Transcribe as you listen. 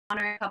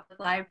Monterey Public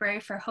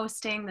Library for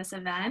hosting this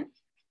event.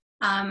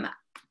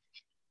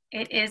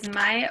 It is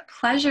my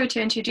pleasure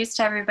to introduce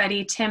to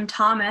everybody Tim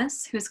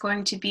Thomas, who's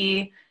going to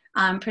be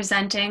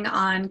presenting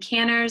on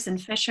canners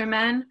and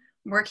fishermen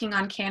working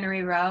on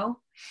Cannery Row.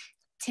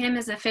 Tim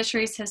is a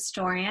fisheries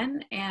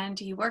historian, and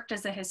he worked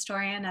as a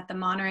historian at the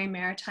Monterey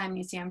Maritime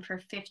Museum for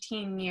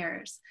 15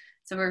 years.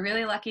 So we're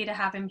really lucky to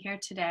have him here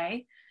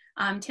today.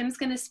 Tim's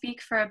going to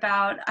speak for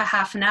about a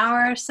half an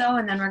hour or so,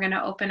 and then we're going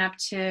to open up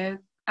to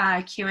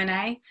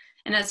Q&A.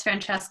 And as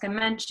Francesca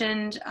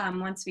mentioned,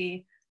 once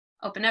we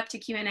open up to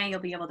Q&A, you'll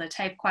be able to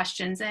type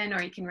questions in,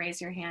 or you can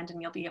raise your hand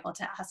and you'll be able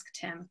to ask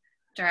Tim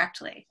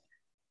directly.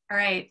 All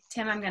right,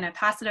 Tim, I'm going to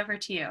pass it over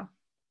to you.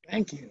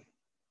 Thank you.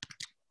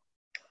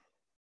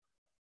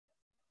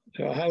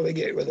 So how do we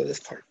get rid of this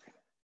part?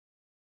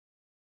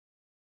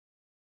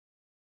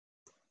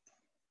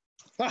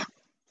 All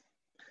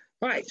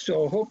right,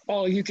 so hope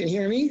all of you can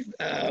hear me.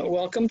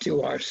 Welcome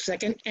to our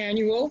second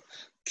annual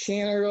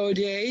Cannery Row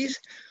Days.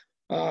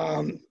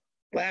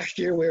 Last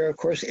year, we were, of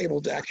course, able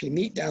to actually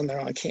meet down there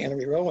on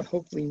Cannery Row, and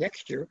hopefully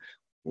next year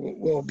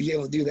we'll be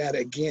able to do that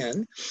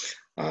again.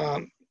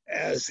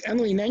 As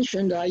Emily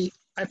mentioned, I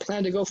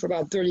plan to go for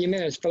about 30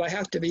 minutes, but I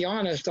have to be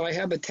honest, I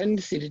have a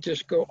tendency to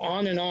just go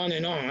on and on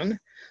and on.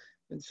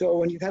 And so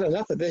when you've had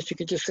enough of this, you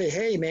can just say,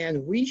 hey,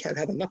 man, we have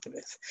had enough of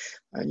this.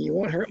 And you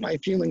won't hurt my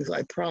feelings,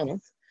 I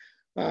promise.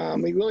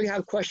 We really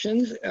have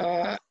questions,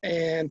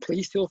 and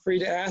please feel free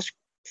to ask.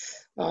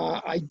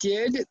 I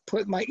did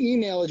put my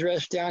email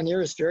address down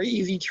here. It's very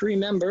easy to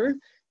remember.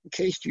 In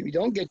case you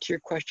don't get to your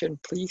question,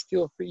 please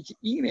feel free to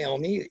email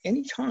me at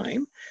any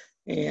time,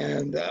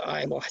 and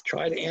I will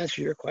try to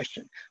answer your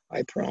question,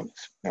 I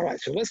promise. All right,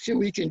 so let's see what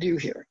we can do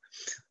here.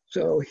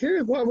 So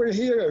here's why we're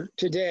here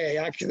today,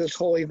 actually this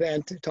whole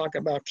event, to talk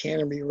about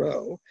Cannery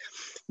Row.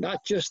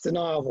 Not just the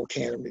novel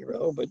Cannery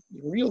Row, but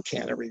real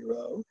Cannery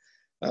Row.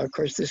 Of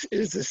course, this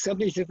is the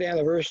 75th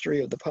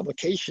anniversary of the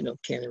publication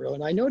of Cannery Row.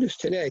 And I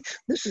noticed today,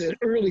 this is an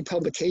early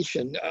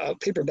publication,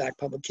 paperback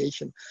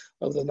publication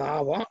of the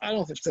novel. I don't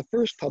know if it's the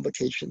first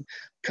publication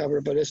cover,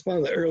 but it's one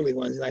of the early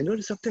ones. And I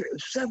noticed up there, it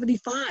was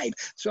 75,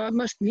 so it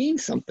must mean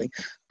something.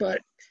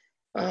 But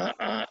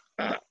I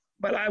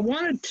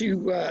wanted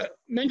to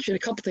mention a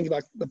couple things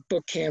about the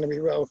book Cannery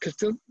Row, because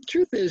the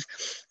truth is,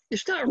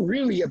 it's not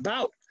really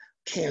about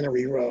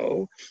Cannery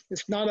Row.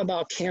 It's not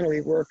about cannery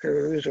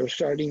workers or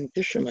sardine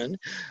fishermen.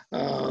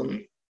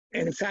 And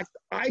in fact,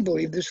 I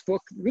believe this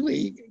book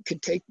really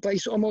could take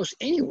place almost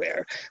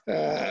anywhere,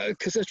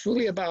 because it's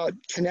really about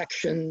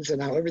connections and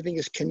how everything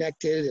is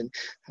connected, and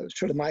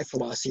sort of my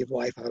philosophy of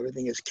life, how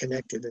everything is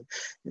connected,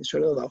 and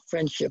sort of about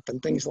friendship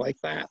and things like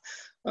that.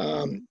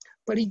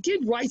 But he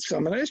did write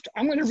some, and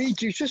I'm going to read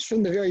you just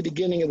from the very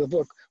beginning of the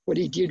book what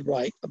he did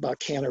write about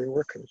cannery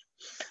workers.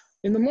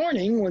 In the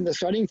morning, when the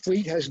sardine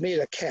fleet has made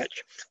a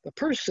catch, the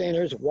purse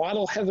seiners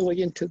waddle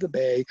heavily into the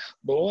bay,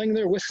 blowing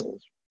their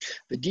whistles.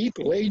 The deep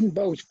laden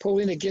boats pull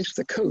in against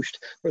the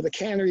coast, where the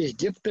canneries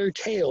dip their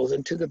tails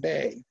into the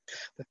bay.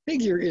 The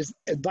figure is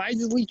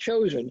advisedly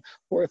chosen,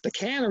 for if the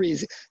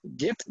canneries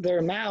dipped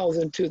their mouths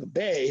into the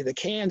bay, the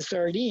canned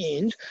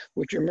sardines,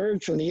 which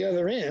emerge from the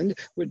other end,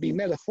 would be,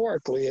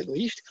 metaphorically at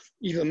least,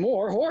 even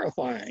more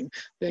horrifying.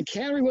 Then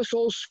cannery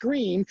whistles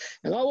scream,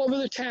 and all over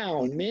the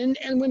town, men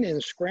and women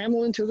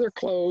scramble into their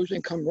clothes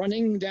and come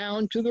running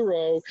down to the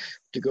row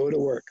to go to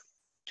work.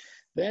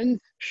 Then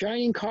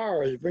shining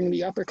cars bring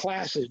the upper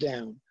classes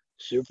down,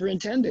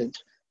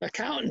 superintendents,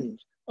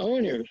 accountants,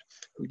 owners,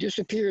 who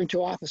disappear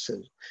into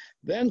offices.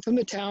 Then from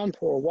the town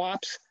pour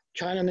wops,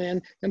 Chinamen,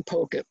 and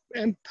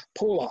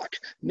Polacks,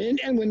 men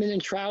and women in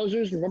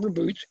trousers and rubber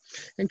boots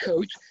and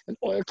coats and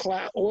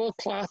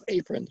oilcloth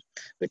aprons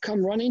that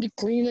come running to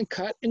clean and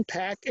cut and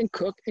pack and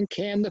cook and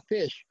can the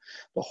fish.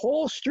 The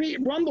whole street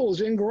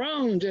rumbles and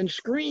groans and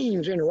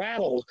screams and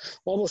rattles,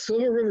 while the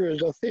silver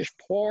rivers of fish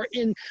pour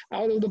in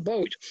out of the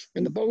boats,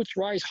 and the boats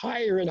rise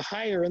higher and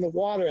higher in the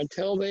water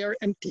until they are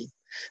empty.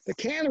 The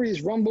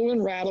canneries rumble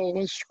and rattle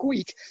and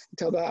squeak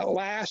until the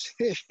last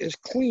fish is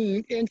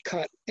cleaned and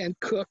cut and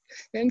cooked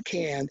and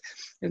canned.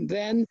 And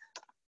then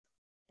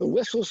the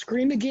whistles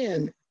scream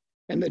again,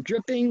 and the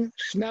dripping,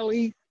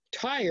 smelly,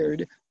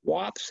 tired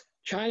wops,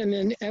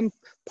 Chinamen, and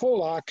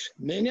Polacks,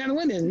 men and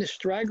women,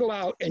 straggle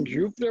out and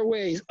droop their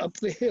ways up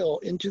the hill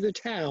into the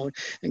town,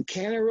 and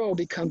Cannery Row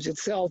becomes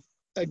itself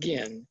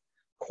again,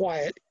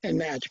 quiet and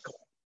magical.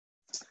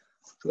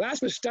 So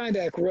that's what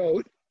Steinbeck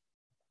wrote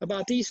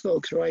about these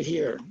folks right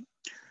here.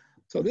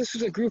 So this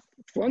is a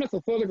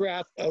wonderful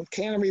photograph of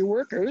cannery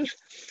workers.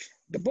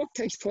 The book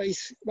takes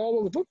place,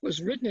 although the book was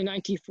written in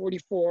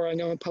 1944, I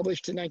know, and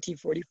published in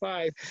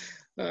 1945,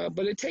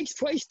 but it takes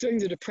place during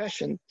the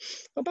Depression,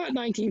 about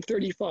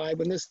 1935,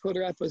 when this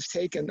photograph was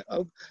taken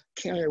of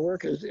cannery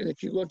workers. And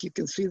if you look, you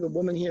can see the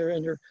woman here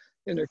in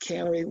her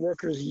cannery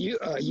workers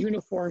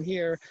uniform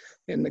here,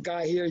 and the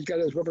guy here, he's got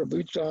his rubber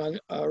boots on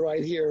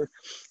right here.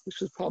 This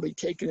was probably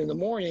taken in the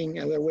morning,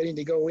 and they're waiting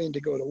to go in to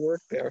go to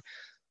work there.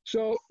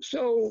 So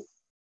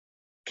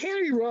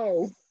Cannery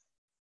Row,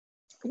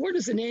 where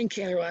does the name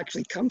Cannery Row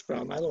actually come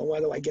from? I don't know, why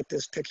do I get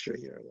this picture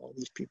here of all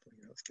these people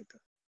here? let's get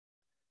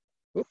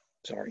that. Oops,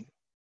 sorry.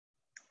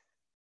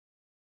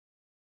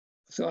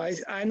 So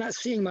I'm not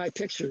seeing my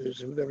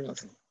pictures of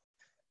nothing.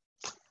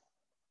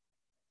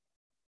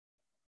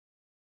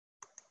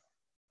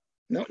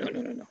 No.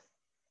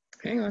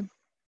 Hang on.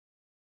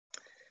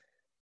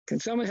 Can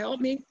someone help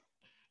me?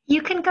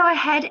 You can go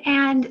ahead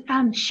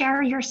and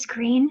share your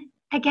screen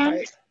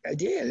again. I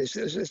did. It's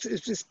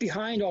just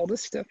behind all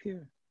this stuff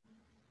here.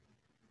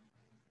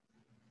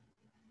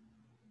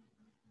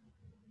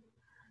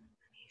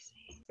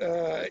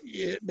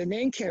 The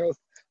name Cannery Row,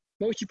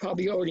 most of you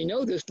probably already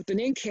know this, but the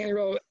name Cannery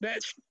Row,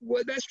 that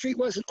street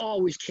wasn't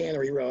always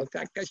Cannery Row. In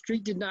fact, that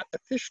street did not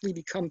officially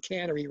become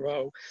Cannery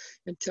Row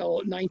until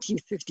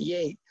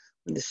 1958,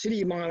 when the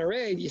city of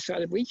Monterey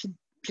decided we should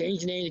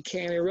change the name to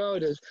Cannery Row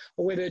as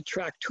a way to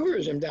attract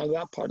tourism down to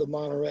that part of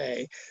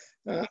Monterey.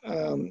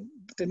 The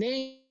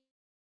name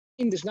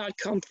does not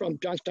come from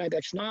John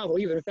Steinbeck's novel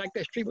either. In fact,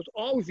 that street was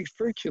always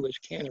referred to as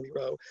Cannery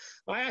Row.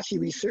 I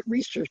actually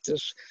researched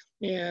this,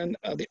 and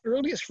the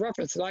earliest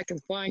reference that I can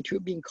find to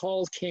it being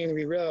called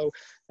Cannery Row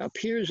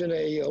appears in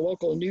a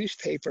local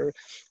newspaper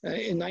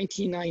in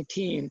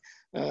 1919,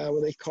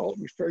 where they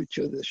referred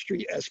to the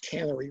street as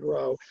Cannery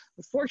Row.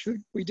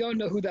 Unfortunately, we don't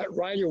know who that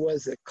writer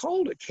was that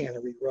called it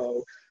Cannery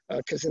Row,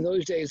 because in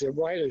those days the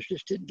writers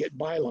just didn't get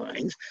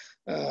bylines,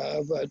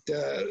 but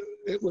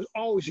it was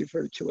always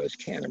referred to as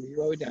Cannery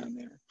Row down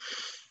there.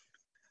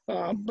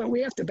 But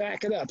we have to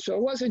back it up. So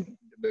it wasn't,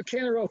 the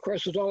Cannery Row, of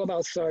course, was all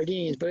about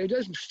sardines, but it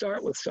doesn't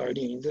start with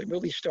sardines. It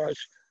really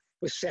starts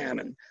with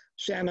salmon.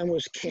 Salmon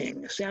was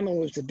king. Salmon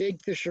was the big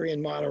fishery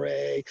in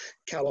Monterey,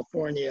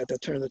 California at the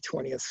turn of the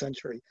 20th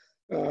century.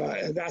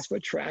 And that's what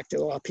attracted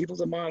a lot of people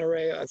to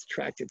Monterey. It's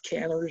attracted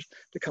canners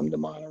to come to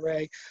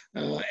Monterey.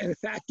 And the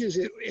fact is,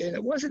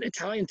 it wasn't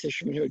Italian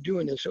fishermen who were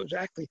doing this. It was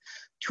actually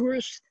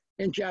tourists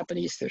and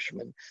Japanese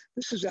fishermen.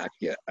 This is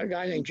actually a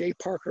guy named J.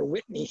 Parker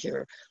Whitney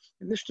here.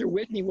 And Mr.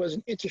 Whitney was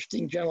an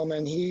interesting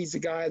gentleman. He's a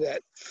guy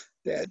that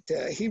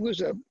he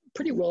was a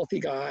pretty wealthy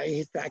guy.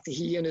 In fact,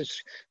 he and his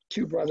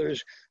two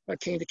brothers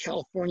came to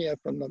California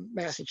from the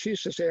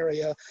Massachusetts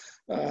area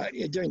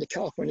during the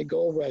California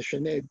gold rush,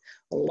 and made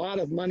a lot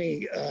of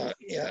money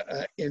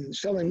in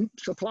selling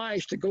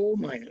supplies to gold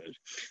miners.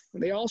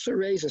 And they also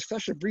raised a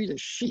special breed of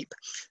sheep.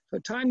 By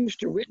the time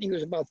Mr. Whitney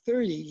was about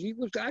 30, he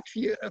was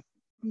actually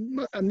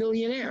a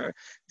millionaire.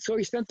 So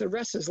he spent the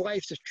rest of his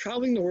life just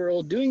traveling the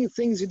world, doing the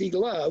things that he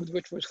loved,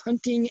 which was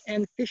hunting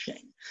and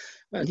fishing.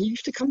 And he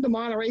used to come to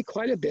Monterey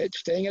quite a bit,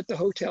 staying at the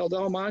Hotel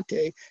Del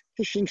Monte,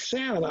 fishing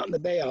salmon out in the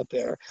bay out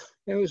there.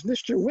 And it was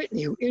Mr.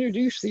 Whitney who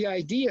introduced the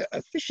idea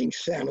of fishing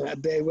salmon in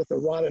that bay with a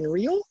rod and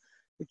reel,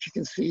 which you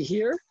can see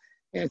here,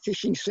 and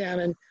fishing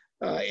salmon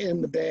in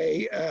the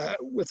bay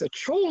with a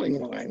trolling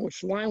line,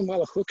 which line with a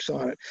lot of hooks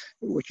on it,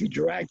 which you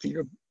drag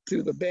through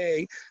the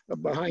bay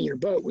behind your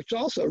boat, which is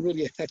also a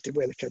really effective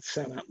way to catch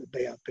salmon out in the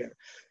bay out there.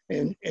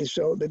 And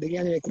so they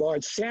began to make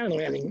large salmon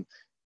landing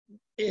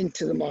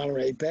into the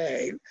Monterey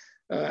Bay,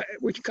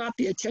 which caught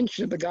the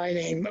attention of a guy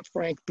named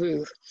Frank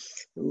Booth,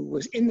 who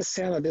was in the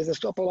salmon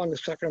business up along the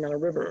Sacramento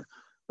River.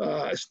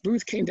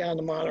 Booth came down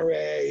to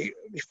Monterey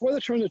before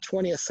the turn of the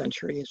 20th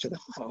century and said,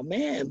 oh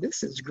man,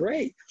 this is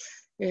great.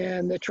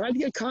 And they tried to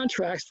get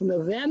contracts from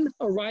the then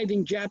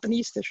arriving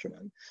Japanese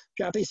fishermen.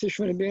 Japanese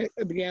fishermen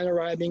began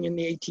arriving in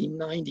the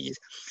 1890s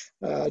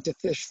to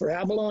fish for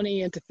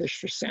abalone and to fish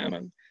for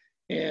salmon.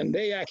 And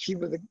they actually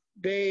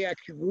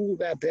ruled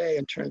that bay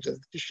in terms of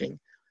fishing.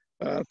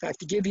 In fact,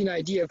 to give you an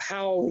idea of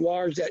how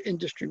large that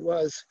industry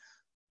was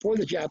for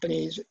the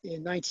Japanese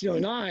in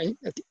 1909,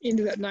 at the end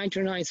of that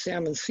 1909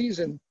 salmon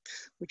season,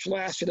 which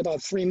lasted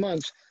about 3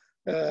 months,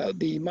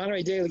 the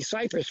Monterey Daily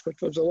Cypress,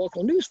 which was a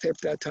local newspaper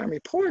at that time,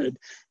 reported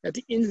at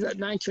the end of that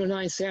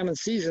 1909 salmon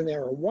season,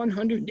 there were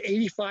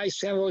 185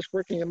 salmon boats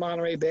working in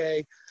Monterey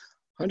Bay.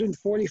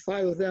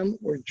 145 of them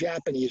were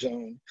Japanese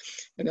owned.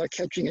 And they're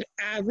catching an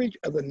average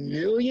of 1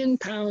 million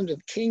pounds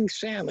of king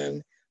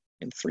salmon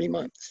in 3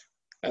 months.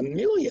 1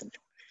 million.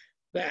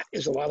 That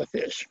is a lot of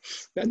fish.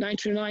 That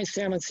 1909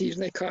 salmon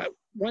season, they caught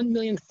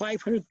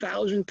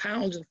 1,500,000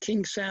 pounds of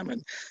king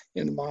salmon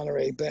in the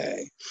Monterey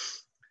Bay.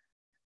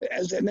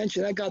 As I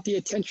mentioned, I got the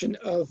attention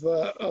of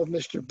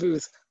Mr.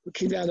 Booth, who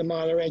came down to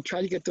Monterey and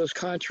tried to get those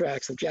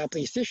contracts of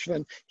Japanese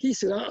fishermen. He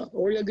said,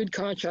 already got good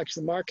contracts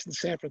in the market in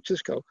San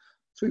Francisco.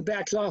 So he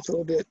backs off a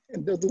little bit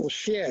and builds a little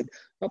shed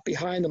up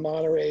behind the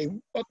Monterey,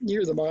 up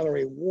near the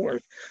Monterey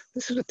Wharf.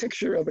 This is a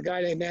picture of a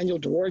guy named Manuel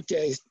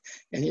Duarte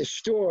and his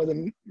store,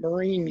 the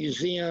Marine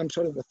Museum,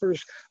 sort of the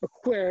first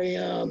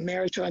aquarium,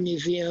 maritime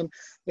museum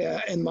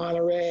in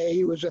Monterey.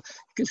 He was you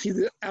can see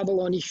the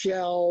abalone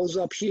shells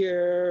up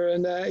here,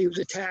 and he was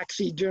a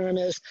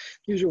taxidermist.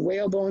 These are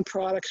whalebone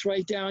products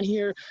right down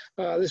here.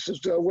 This is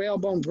the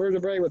whalebone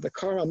vertebrae with the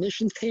Carmel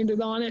missions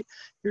painted on it.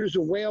 Here's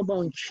a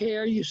whalebone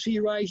chair you see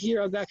right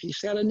here. I've actually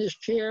sat in this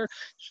chair.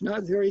 It's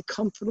not very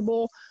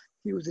comfortable.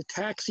 He was a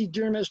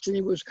taxidermist, and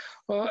he was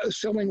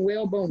selling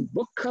whalebone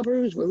book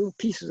covers with little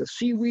pieces of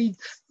seaweed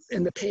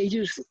and the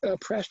pages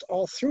pressed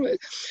all through it.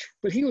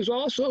 But he was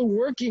also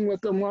working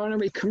with the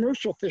Monterey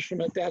commercial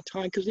fishermen at that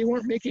time because they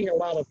weren't making a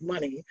lot of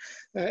money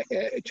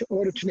in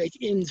order to make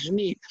ends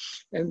meet.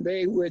 And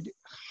they would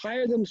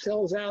hire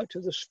themselves out to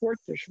the sport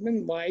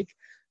fishermen like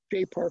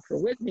J. Parker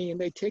Whitney, and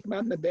they take them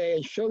out in the bay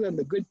and show them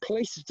the good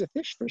places to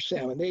fish for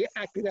salmon. They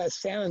acted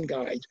as salmon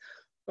guides,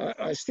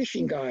 as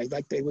fishing guides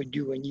like they would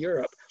do in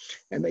Europe.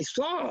 And they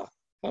saw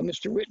how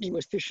Mr. Whitney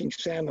was fishing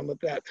salmon with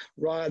that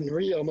rod and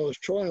reel and those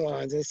trolling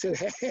lines. They said,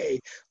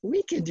 hey,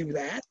 we can do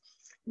that.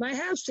 And I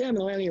have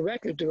salmon landing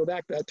records to go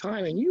back to that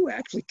time, and you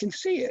actually can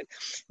see it.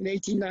 In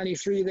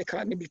 1893, they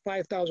caught maybe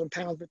 5,000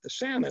 pounds worth of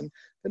salmon.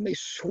 Then they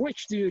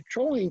switched to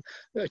trolling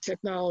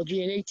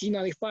technology. In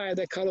 1895,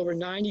 they caught over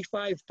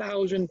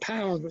 95,000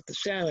 pounds worth of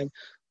salmon,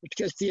 which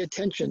gets the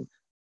attention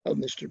of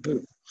Mr.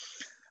 Booth.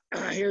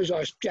 Here's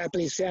our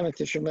Japanese salmon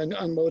fishermen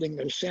unloading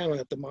their salmon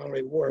at the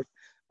Monterey Wharf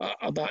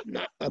about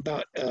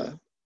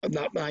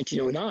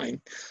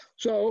 1909.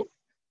 So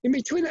in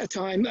between that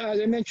time, as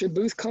I mentioned,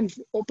 Booth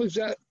builds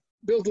a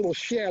little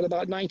shed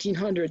about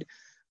 1900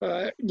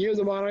 near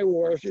the Monterey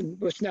Wharf in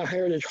what's now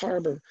Heritage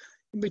Harbor.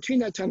 In between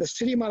that time, the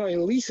city of Monterey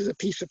leases a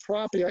piece of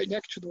property right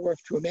next to the wharf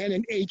to a man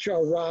named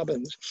H.R.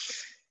 Robbins.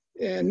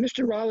 And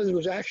Mr. Robbins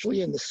was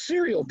actually in the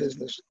cereal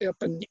business up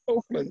in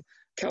Oakland,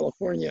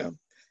 California.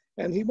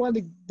 And he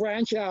wanted to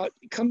branch out,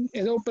 come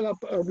and open up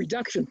a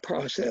reduction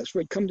process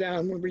where he'd come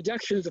down. When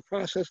reduction is the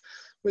process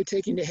where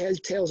taking the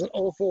heads, tails, and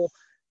offal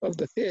of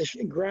the fish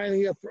and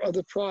grinding up for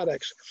other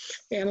products,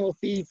 animal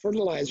feed,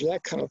 fertilizer,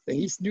 that kind of thing.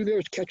 He knew they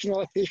were catching a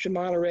lot of fish in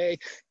Monterey.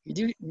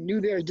 He knew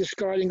they were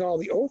discarding all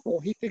the offal.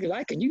 He figured,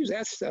 I can use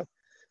that stuff.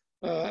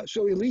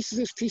 So he leases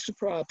this piece of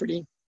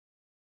property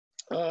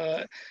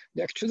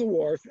next to the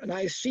wharf, and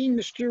I've seen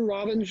Mr.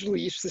 Robbins'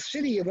 lease. The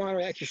city of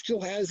Monterey actually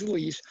still has the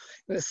lease,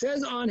 and it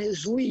says on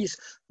his lease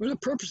for the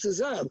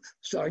purposes of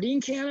sardine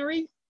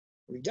cannery,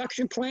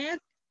 reduction plant,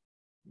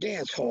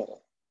 dance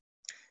hall.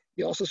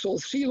 He also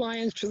sold sea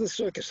lions to the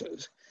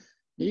circuses.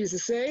 Needless to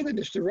say that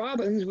Mr.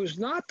 Robbins was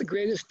not the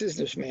greatest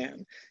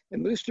businessman,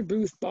 and Mr.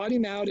 Booth bought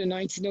him out in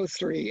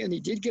 1903, and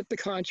he did get the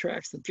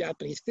contracts with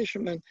Japanese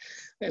fishermen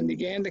and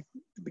began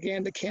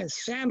to can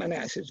salmon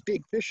as his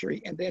big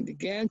fishery, and then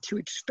began to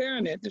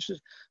experiment. This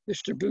is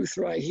Mr. Booth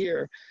right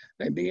here,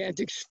 and began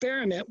to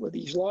experiment with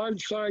these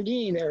large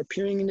sardines that are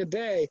appearing in the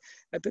bay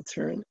at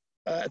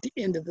the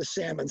end of the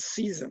salmon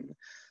season.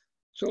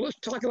 So let's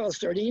talk about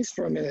sardines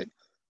for a minute.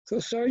 So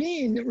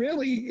sardine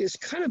really is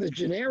kind of a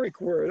generic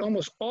word.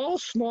 Almost all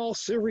small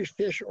silvery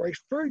fish are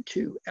referred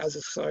to as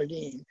a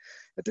sardine.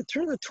 At the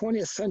turn of the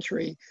 20th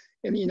century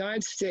in the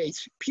United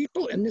States,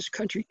 people in this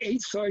country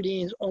ate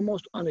sardines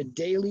almost on a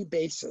daily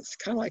basis.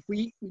 Kind of like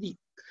we eat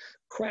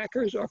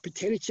crackers or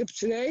potato chips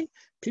today,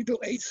 people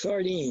ate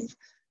sardines.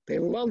 They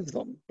loved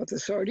them. But the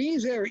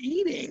sardines they were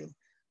eating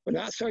were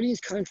not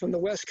sardines coming from the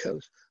West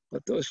Coast,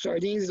 but those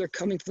sardines that are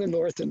coming from the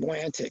North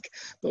Atlantic,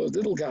 those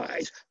little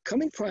guys,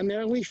 coming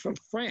primarily from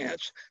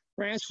France.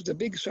 France was a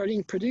big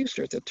sardine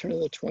producer at the turn of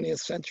the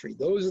 20th century.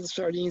 Those are the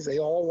sardines they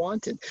all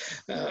wanted.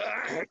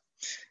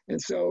 And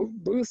so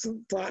Booth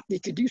thought he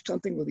could do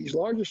something with these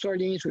larger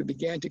sardines. We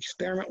began to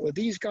experiment with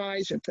these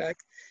guys. In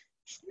fact,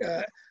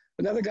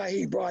 another guy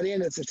he brought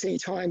in at the same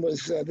time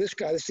was this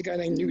guy. This is a guy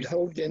named Knut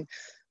Hovden.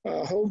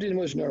 Hovden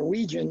was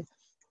Norwegian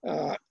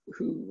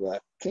who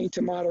came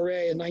to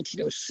Monterey in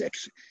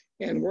 1906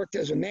 and worked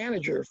as a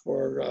manager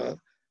for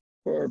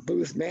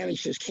Booth,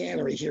 managed his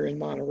cannery here in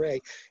Monterey.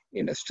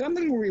 And if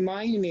somebody will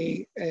remind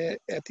me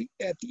at the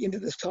end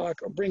of this talk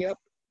or bring up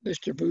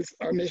Mr. Booth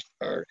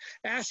or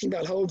ask him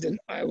about Hovden,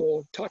 I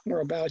will talk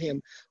more about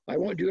him. I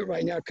won't do it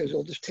right now because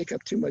it'll just take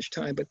up too much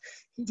time, but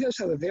he does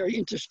have a very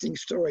interesting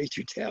story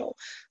to tell.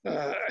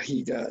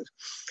 He does.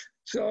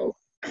 So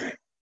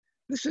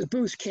this is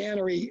Booth's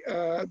cannery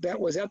that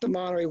was at the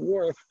Monterey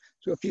Wharf.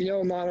 So if you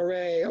know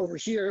Monterey, over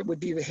here it would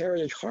be the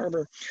Heritage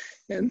Harbor.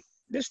 And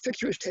this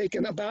picture was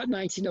taken about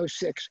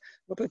 1906,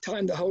 at the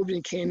time the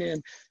Hovden came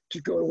in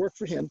to go to work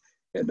for him.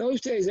 In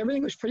those days,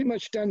 everything was pretty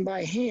much done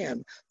by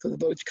hand. So the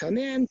boats come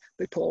in,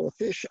 they pull all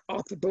the fish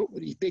off the boat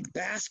with these big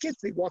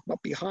baskets. They walk them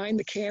up behind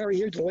the cannery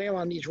here to lay them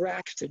on these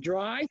racks to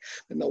dry.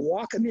 Then they'll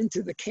walk them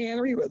into the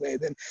cannery where they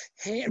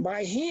then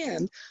by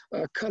hand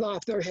cut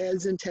off their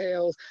heads and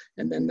tails,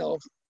 and then they'll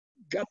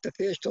gut the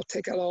fish, they'll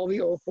take out all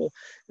the offal,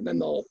 and then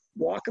they'll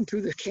walk them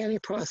through the canning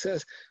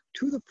process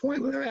to the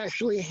point where they're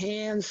actually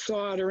hand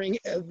soldering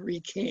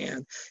every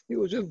can. It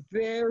was a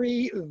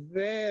very,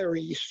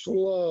 very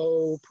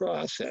slow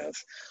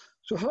process.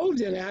 So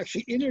Hovden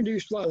actually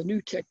introduced a lot of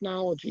new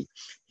technology.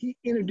 He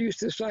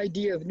introduced this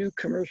idea of new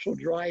commercial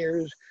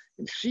dryers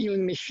and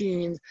sealing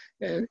machines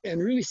and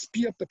really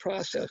speed up the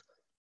process.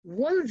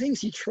 One of the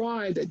things he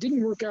tried that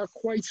didn't work out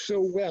quite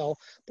so well,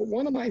 but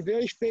one of my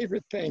very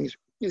favorite things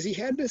is he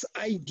had this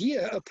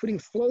idea of putting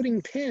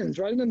floating pins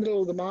right in the middle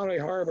of the Monterey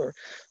Harbor.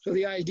 So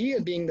the idea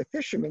being the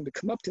fishermen would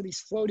come up to these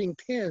floating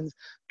pins,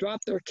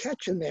 drop their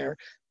catch in there,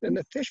 then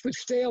the fish would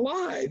stay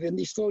alive in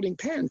these floating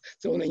pens.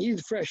 So when they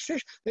needed fresh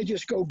fish, they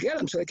just go get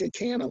them so they could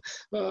can them.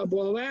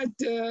 Well,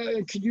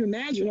 could you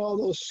imagine all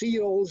those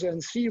seals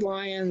and sea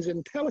lions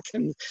and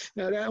pelicans?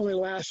 That only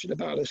lasted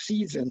about a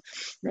season.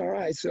 All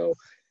right, so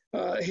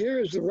here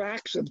is the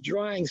racks of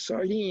drying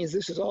sardines.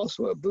 This is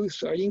also a Booth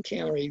sardine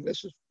cannery.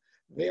 This is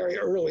very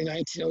early,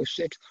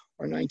 1906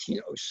 or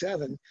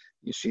 1907.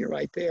 You see it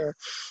right there.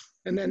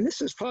 And then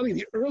this is probably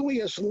the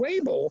earliest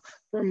label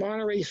for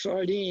Monterey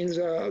sardines.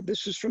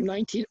 This is from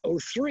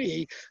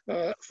 1903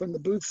 from the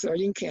Booth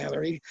Sardine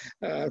Cannery.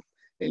 And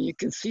you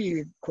can see,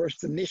 of course,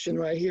 the mission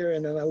right here.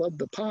 And then I love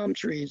the palm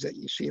trees that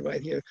you see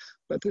right here.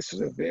 But this is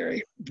a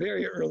very,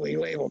 very early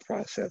label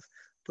process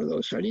for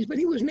those sardines. But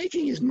he was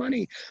making his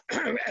money,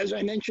 as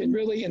I mentioned,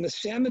 really in the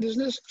salmon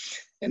business.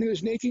 And he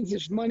was making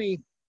his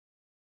money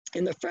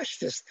in the fresh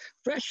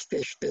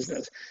fish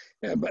business.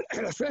 But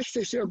the fresh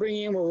fish they were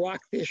bringing in were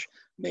rockfish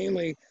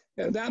mainly.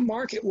 That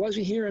market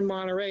wasn't here in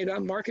Monterey.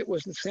 That market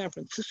was in San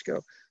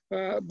Francisco.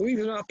 Believe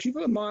it or not,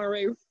 people in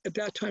Monterey at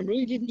that time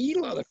really didn't eat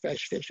a lot of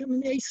fresh fish. I mean,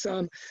 they ate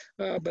some,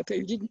 but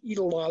they didn't eat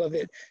a lot of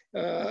it.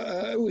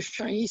 It was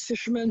Chinese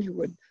fishermen who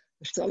would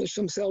establish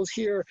themselves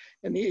here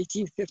in the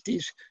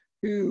 1850s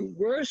who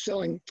were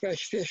selling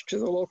fresh fish to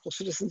the local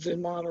citizens in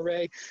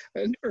Monterey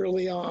and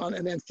early on,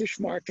 and then fish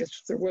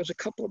markets. There was a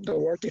couple of the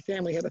Duarte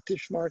family had a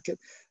fish market,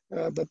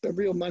 but the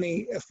real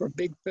money for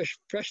big fish,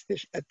 fresh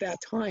fish at that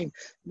time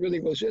really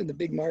was in the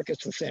big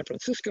markets in San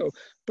Francisco.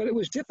 But it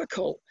was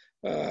difficult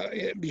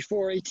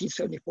before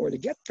 1874 to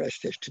get fresh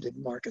fish to the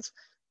markets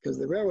because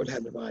the railroad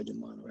hadn't arrived in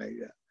Monterey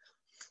yet.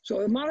 So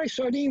the Monterey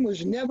sardine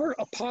was never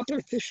a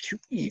popular fish to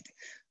eat.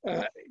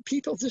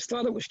 People just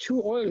thought it was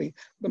too oily.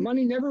 The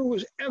money never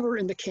was ever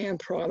in the canned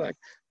product.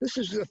 This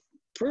is the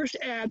first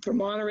ad for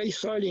Monterey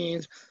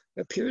sardines.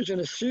 It appears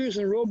in a Sears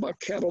and Roebuck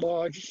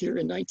catalog here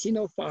in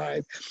 1905.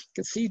 You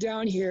can see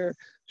down here,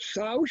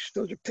 souse,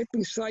 those are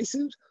pickling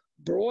slices,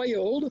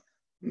 broiled,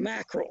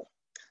 mackerel.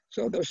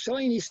 So they're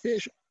selling these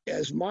fish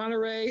as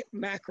Monterey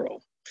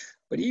mackerel.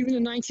 But even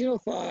in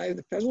 1905,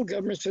 the federal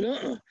government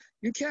said,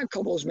 you can't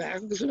call those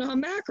mackerel because they're not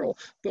mackerel.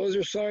 Those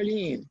are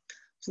sardine.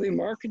 So they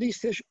marketed these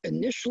fish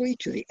initially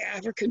to the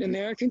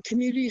African-American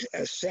communities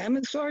as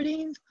salmon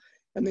sardines,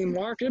 and they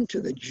marketed them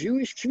to the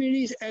Jewish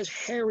communities as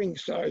herring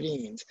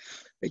sardines.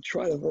 They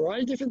tried a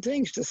variety of different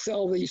things to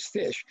sell these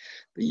fish.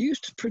 They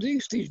used to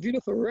produce these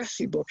beautiful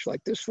recipe books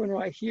like this one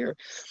right here.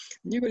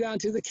 And you go down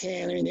to the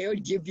cannery and they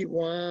would give you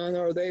one,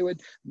 or they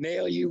would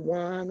mail you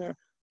one, or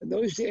in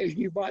those days,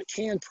 you bought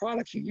canned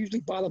products. You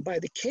usually bought them by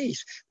the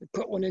case. They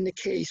put one in the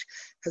case.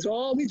 Has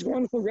all these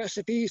wonderful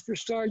recipes for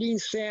sardine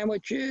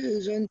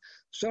sandwiches and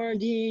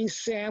sardine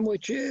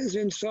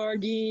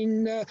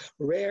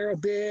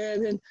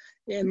rarebit.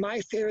 And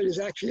my favorite is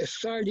actually a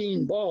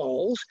sardine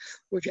balls,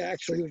 which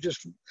actually was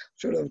just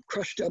sort of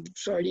crushed up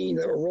sardine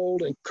that were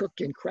rolled and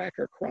cooked in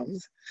cracker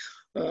crumbs.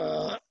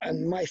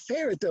 And my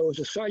favorite, though, was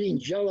a sardine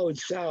jello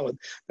salad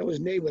that was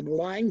made with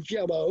lime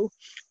jello,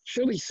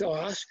 chili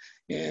sauce,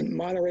 and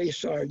Monterey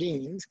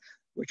sardines,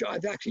 which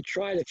I've actually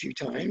tried a few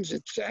times.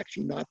 It's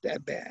actually not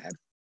that bad.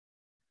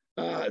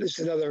 This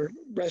is another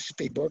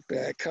recipe book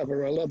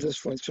cover. I love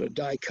this one, sort of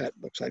die cut.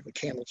 Looks like a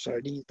can of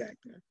sardines back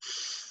there.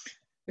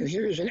 And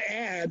here's an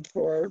ad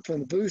from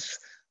the Booth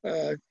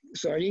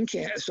sardines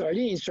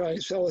trying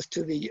to sell us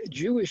to the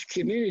Jewish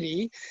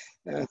community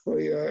for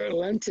your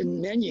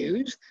Lenten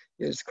menus.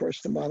 Is, of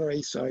course, the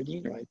Monterey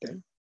sardine right there.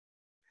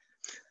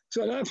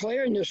 So another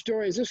player in this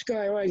story is this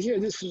guy right here.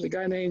 This is a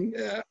guy named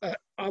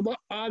Otto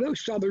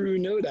Sabaru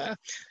Noda.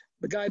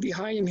 The guy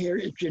behind him here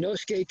is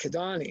Janosuke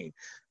Kadani.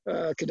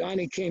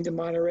 Kadani came to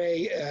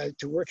Monterey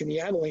to work in the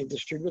abalone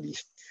industry. Really,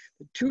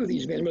 the two of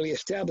these men really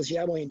established the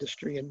abalone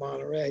industry in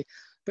Monterey.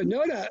 But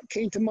Noda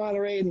came to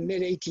Monterey in the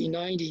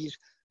mid-1890s,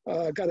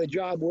 got a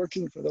job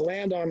working for the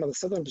land arm of the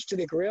Southern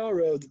Pacific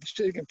Railroad, the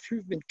Pacific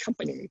Improvement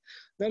Company.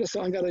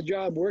 Noda-san got a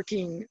job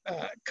working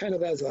kind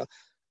of as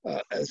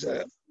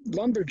a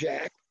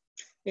lumberjack.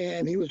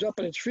 And he was up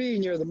in a tree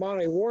near the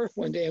Monterey Wharf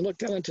one day and looked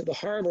down into the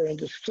harbor and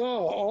just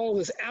saw all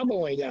this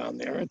abalone down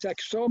there. In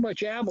fact, so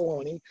much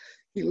abalone,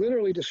 he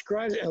literally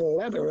described it in a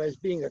letter as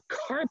being a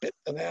carpet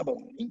of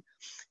abalone,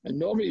 and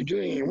nobody's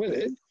doing anything with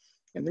it.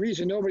 And the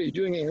reason nobody's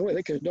doing anything with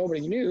it because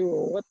nobody knew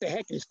what the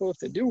heck you're supposed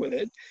to do with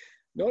it.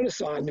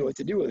 Noda-san knew what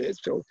to do with it.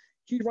 So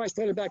he writes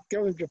a letter back to the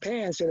government of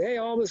Japan and said, hey,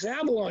 all this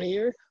abalone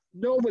here,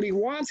 nobody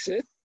wants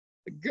it.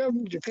 The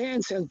government of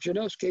Japan sends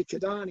Janosuke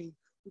Kadani,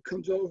 who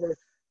comes over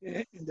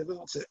and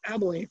develops an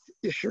abalone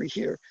fishery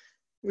here.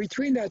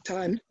 Between that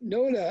time,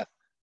 Noda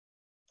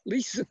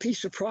leases a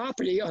piece of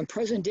property on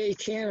present-day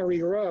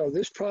Cannery Row,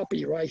 this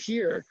property right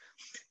here,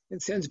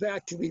 and sends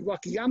back to the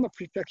Wakayama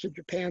Prefecture of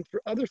Japan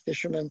for other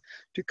fishermen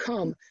to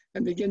come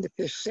and begin to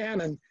fish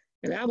salmon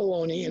and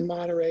abalone in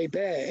Monterey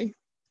Bay.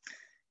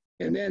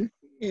 And then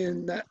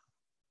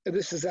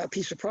this is that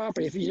piece of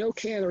property. If you know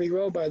Cannery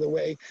Row, by the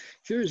way,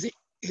 here is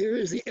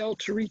the El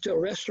Torito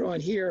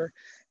restaurant here,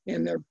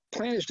 and their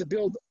plan is to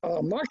build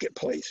a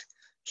marketplace.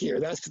 here.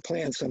 That's the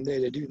plan someday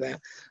to do that.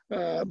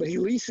 But he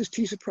leased this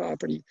piece of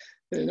property.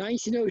 And in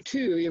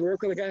 1902, he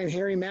worked with a guy named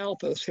Harry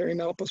Malpas. Harry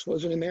Malpas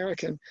was an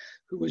American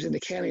who was in the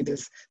canning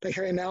business. But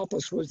Harry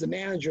Malpas was the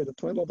manager of the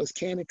Point Lobos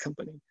Canning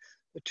Company.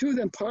 The two of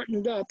them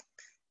partnered up,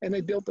 and they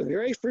built the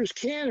very first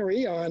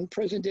cannery on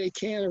present-day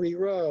Cannery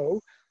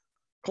Row,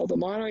 called the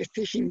Monterey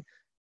Fishing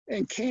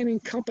and Canning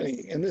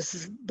Company. And this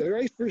is the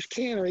very first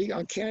cannery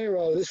on Cannery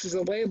Row. This is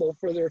a label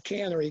for their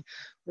cannery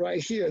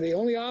right here. They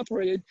only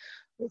operated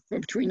from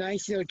between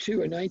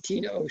 1902 and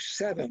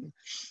 1907.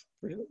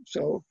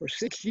 So for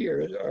 6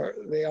 years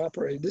they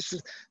operated. This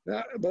is,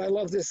 but I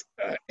love this,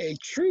 a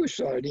true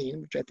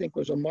sardine, which I think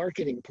was a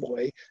marketing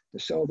ploy to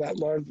sell that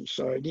larger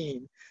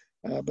sardine.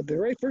 But the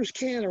very first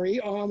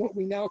cannery on what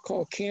we now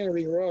call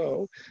Cannery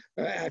Row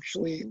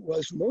actually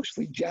was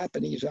mostly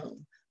Japanese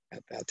owned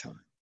at that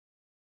time.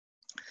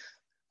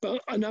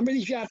 But a number of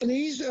these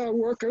Japanese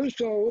workers,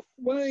 so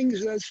one of the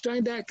things that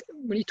Steinbeck,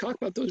 when he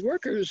talked about those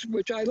workers,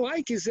 which I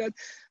like, is that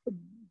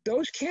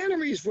those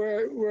canneries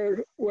were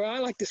I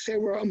like to say,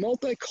 were a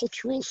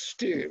multicultural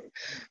stew.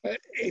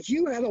 If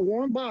you had a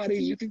warm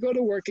body, you could go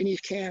to work in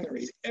these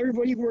canneries.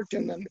 Everybody worked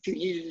in them if you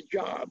needed a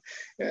job.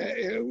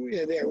 There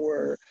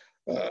were,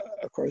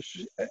 of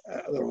course, there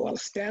were a lot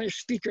of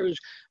Spanish speakers.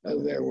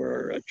 There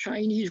were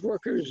Chinese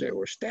workers. There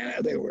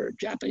were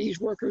Japanese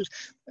workers.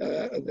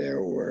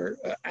 There were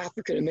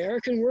African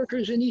American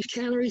workers in these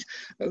canneries.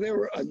 There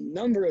were a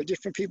number of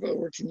different people that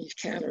worked in these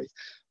canneries.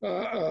 They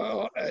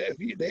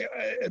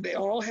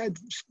all had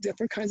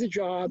different kinds of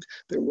jobs.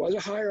 There was a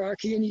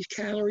hierarchy in these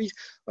canneries.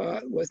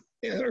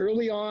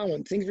 Early on,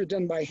 when things were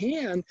done by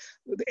hand,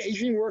 the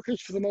Asian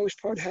workers, for the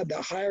most part, had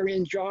the higher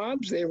end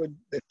jobs. They were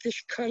the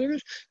fish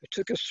cutters. It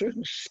took a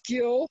certain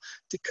skill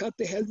to cut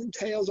the heads and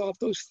tails off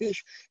those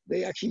fish.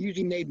 They actually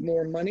usually made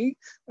more money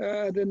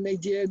than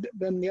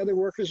the other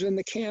workers in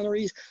the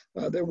canneries.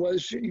 There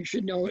was, you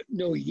should know,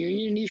 no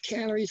union in these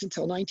canneries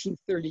until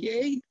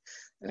 1938.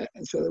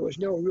 And so there was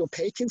no real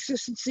pay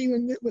consistency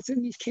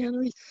within these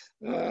canneries.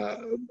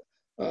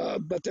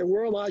 But there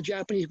were a lot of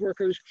Japanese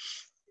workers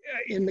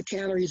in the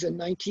canneries at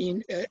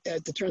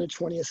the turn of the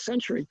 20th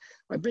century.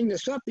 I bring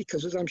this up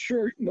because, as I'm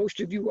sure most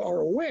of you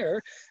are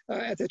aware,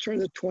 at the turn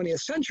of the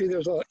 20th century, there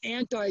was an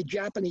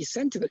anti-Japanese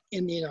sentiment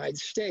in the United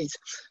States,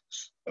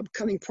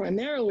 coming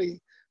primarily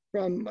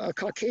from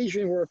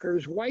Caucasian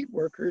workers, white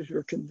workers, who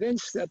were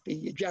convinced that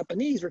the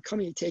Japanese were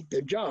coming to take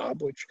their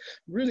job, which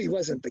really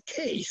wasn't the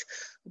case.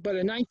 But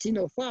in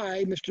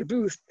 1905, Mr.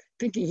 Booth,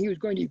 thinking he was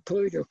going to be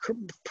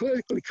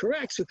politically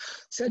correct, so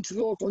said to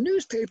the local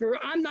newspaper,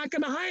 "I'm not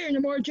going to hire any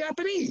more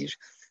Japanese,"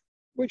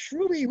 which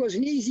really was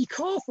an easy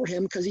call for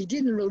him because he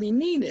didn't really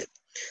mean it.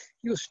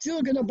 He was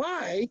still going to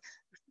buy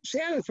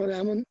salmon for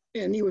them,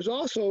 and he was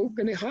also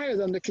going to hire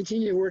them to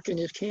continue to work in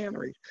his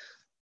canneries.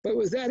 But it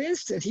was that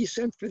instant he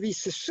sent for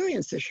these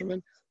Sicilian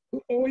fishermen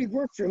who already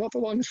worked for him up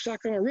along the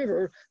Sacramento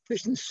River,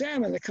 fishing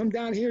salmon, to come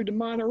down here to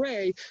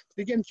Monterey to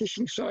begin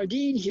fishing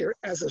sardine here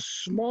as a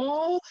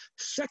small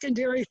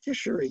secondary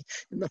fishery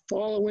in the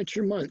fall and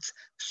winter months.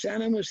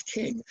 Salmon was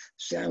king.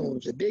 Salmon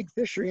was a big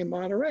fishery in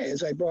Monterey,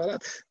 as I brought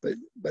up,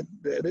 but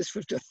this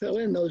was to fill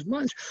in those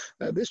months.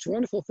 This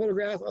wonderful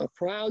photograph of a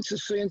proud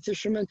Sicilian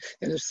fisherman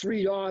and his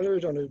 3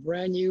 daughters on his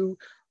brand new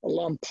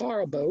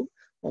Lampara boat.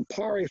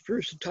 Lampara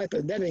refers to the type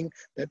of netting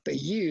that they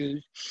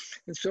used.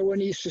 And so when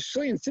these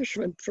Sicilian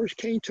fishermen first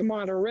came to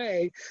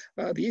Monterey,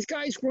 these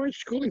guys weren't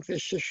schooling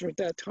fish fishermen at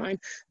that time.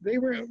 They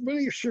weren't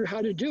really sure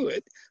how to do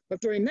it,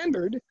 but they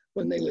remembered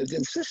when they lived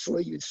in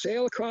Sicily, you'd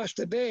sail across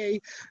the bay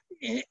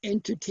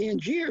into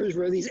Tangiers,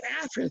 where these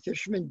African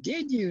fishermen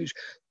did use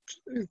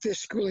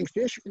schooling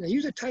fish, and they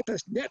used a type of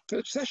net,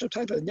 a special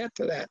type of net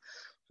for that.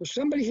 So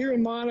somebody here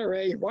in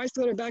Monterey writes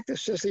a letter back to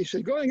Sicily,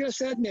 said, "Go and get us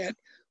that net,"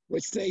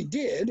 which they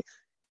did.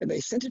 And they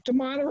sent it to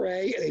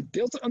Monterey, and they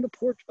built it on the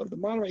porch of the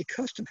Monterey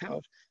Custom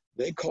House.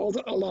 They called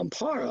it a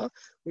lampara,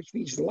 which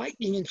means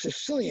lightning in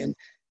Sicilian,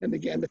 and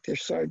began to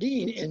fish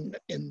sardine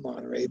in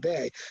Monterey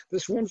Bay.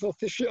 This wonderful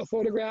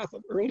photograph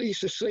of early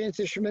Sicilian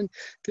fishermen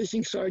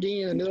fishing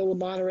sardine in the middle of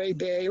Monterey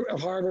Bay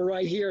harbor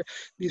right here.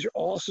 These are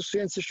all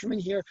Sicilian fishermen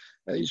here.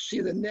 You see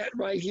the net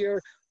right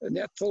here, a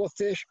net full of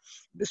fish.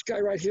 This guy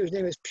right here, his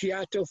name is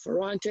Pietro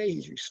Ferrante.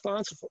 He's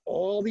responsible for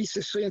all these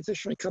Sicilian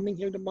fishermen coming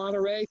here to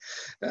Monterey.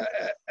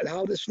 And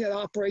how this net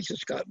operates,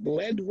 it's got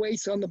lead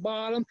weights on the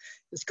bottom.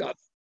 It's got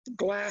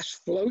glass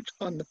floats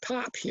on the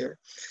top here.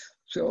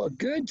 So a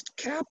good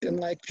captain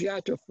like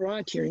Pietro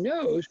Ferrante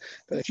knows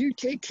that if you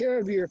take care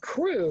of your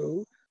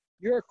crew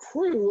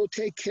will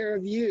take care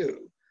of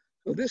you.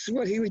 So this is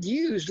what he would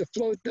use to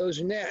float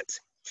those nets.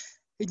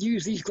 He'd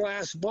use these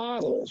glass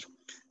bottles.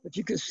 If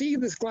you can see,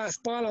 this glass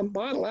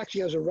bottle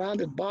actually has a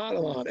rounded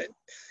bottom on it.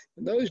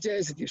 In those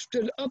days, if you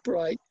stood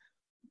upright,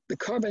 the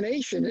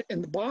carbonation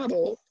in the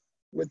bottle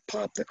would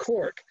pop the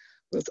cork.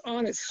 But if it's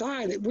on its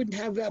side, it wouldn't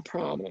have that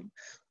problem.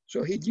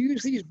 So he'd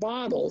use these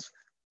bottles,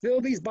 fill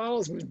these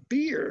bottles with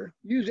beer,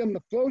 use them to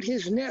float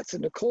his nets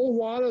in the cold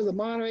water of the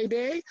Monterey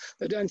Bay.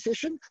 They're done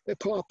fishing, they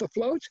pull up the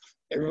floats,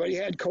 everybody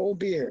had cold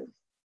beer.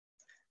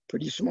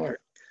 Pretty smart.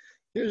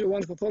 Here's a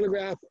wonderful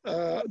photograph.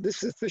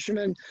 This is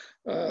fishermen,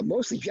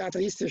 mostly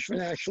Japanese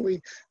fishermen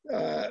actually,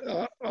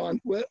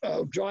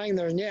 drying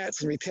their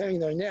nets and repairing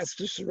their nets.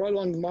 This is right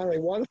along the Monterey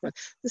waterfront.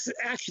 This is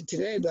actually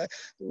today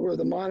where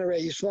the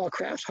Monterey Small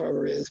Crafts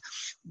Harbor is.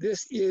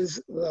 This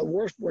is the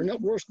wharf where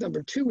wharf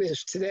number 2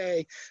 is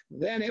today.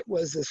 Then it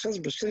was the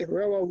Southern Pacific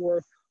Railroad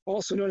wharf,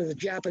 also known as the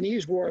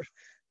Japanese wharf,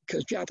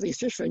 because Japanese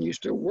fishermen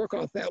used to work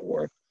off that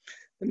wharf.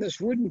 And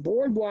this wooden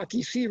boardwalk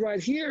you see right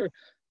here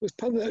was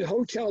part of the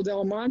Hotel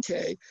Del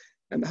Monte.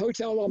 And the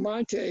Hotel Del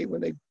Monte,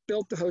 when they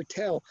built the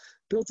hotel,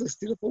 built this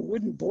beautiful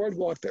wooden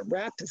boardwalk that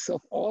wrapped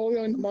itself all the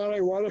way on the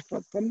Monterey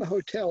waterfront from the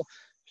hotel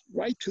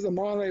right to the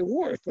Monterey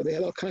Wharf, where they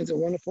had all kinds of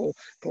wonderful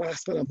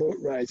glass bottom boat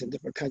rides and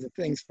different kinds of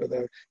things for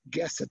their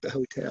guests at the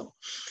hotel.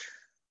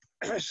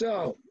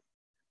 So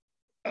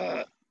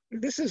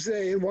this is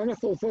a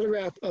wonderful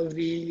photograph of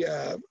the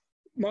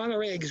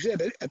Monterey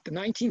exhibit at the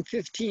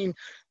 1915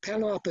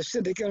 Panama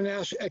Pacific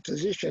International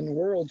Exposition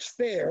World's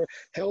Fair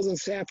held in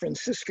San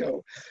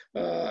Francisco.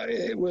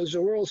 It was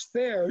a World's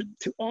Fair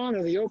to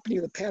honor the opening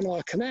of the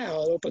Panama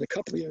Canal. It opened a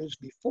couple of years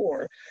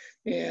before.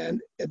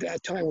 And at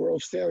that time,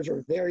 World's Fairs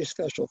were very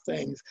special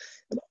things.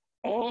 And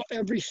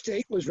every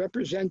state was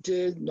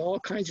represented and all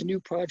kinds of new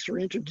products were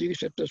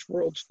introduced at this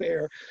World's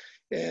Fair.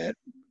 And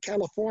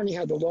California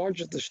had the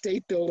largest of the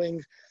state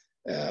buildings.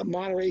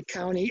 Monterey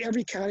County,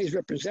 every county is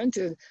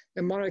represented,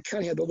 and Monterey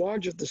County had the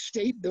largest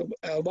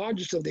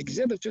of the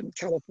exhibits in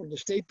California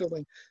State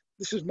Building.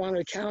 This is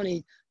Monterey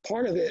County,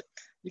 part of it.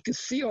 You can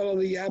see all of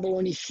the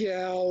abalone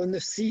shell and the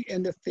sea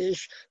and the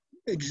fish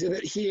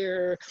exhibit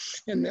here.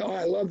 And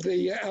I love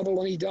the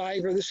abalone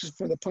diver. This is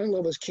from the Point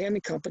Lobos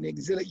Canning Company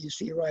exhibit you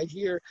see right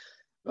here.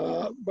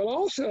 But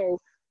also,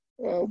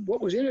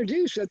 what was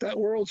introduced at that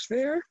World's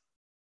Fair?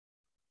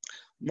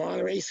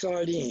 Monterey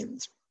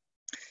sardines.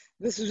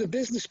 This is a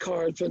business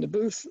card from the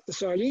Booth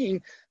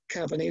Sardine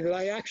Company that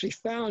I actually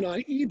found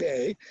on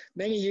eBay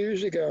many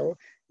years ago.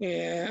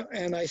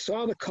 And I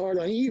saw the card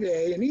on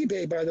eBay. And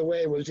eBay, by the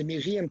way, was the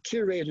museum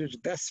curator's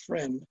best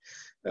friend.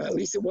 At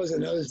least it was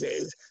in those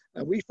days.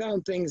 We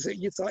found things that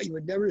you thought you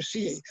would never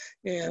see.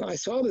 And I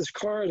saw this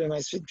card and I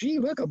said, gee,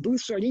 look, a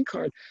Booth Sardine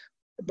card.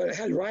 But it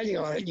had writing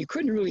on it. You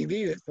couldn't really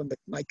read it from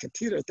my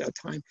computer at that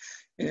time.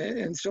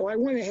 And so I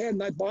went ahead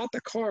and I bought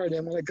the card.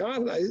 And when I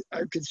got it,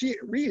 I could see it,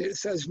 read it. It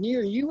says,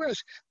 near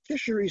U.S.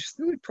 Fisheries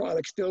Food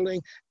Products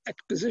Building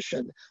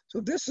Exposition. So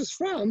this is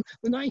from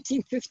the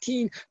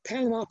 1915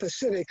 Panama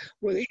Pacific,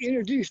 where they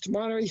introduced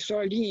Monterey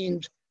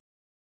sardines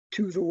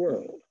to the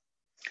world.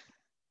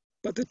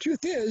 But the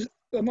truth is,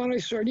 the Monterey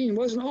sardine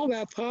wasn't all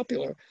that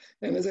popular.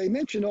 And as I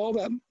mentioned, all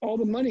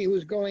the money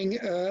was going,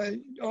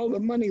 all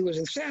the money was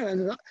in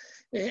salmon.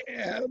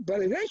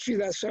 But eventually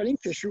that sardine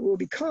fishery will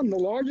become the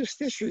largest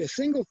fishery, a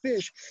single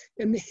fish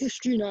in the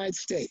history of the United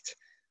States.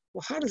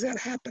 Well, how does that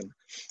happen?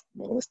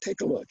 Well, let's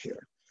take a look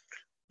here.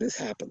 This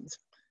happens.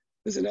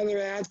 There's another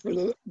ad for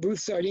the Booth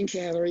Sardine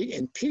Cannery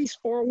in Peace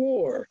or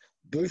War,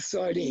 Booth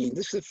Sardine.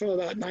 This is from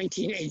about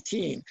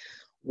 1918,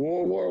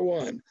 World War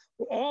I.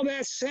 Well, all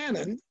that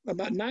salmon,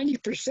 about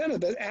 90%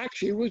 of it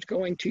actually was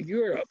going to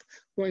Europe,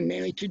 going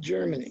mainly to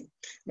Germany.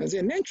 As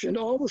I mentioned,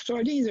 all the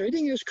sardines are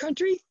eating in this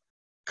country,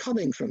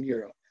 coming from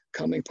Europe,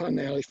 coming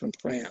primarily from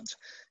France.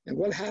 And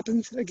what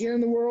happens again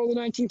in the world in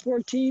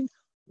 1914?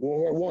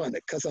 World War I.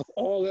 It cuts off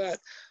all that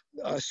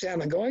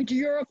salmon going to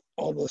Europe,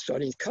 all those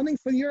sardines coming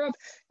from Europe,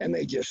 and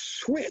they just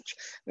switch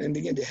and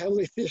begin to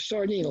heavily fish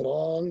sardine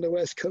along the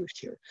west coast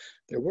here.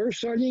 There were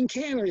sardine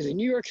canneries in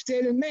New York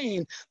State and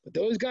Maine, but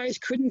those guys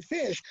couldn't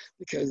fish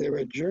because there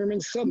were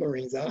German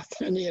submarines out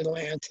in the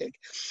Atlantic.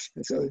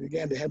 And so they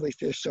began to heavily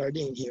fish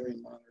sardine here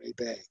in Monterey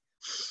Bay.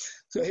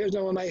 So here's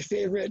one of my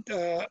favorite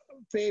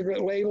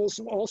labels,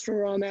 also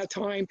around that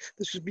time.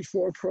 This was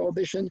before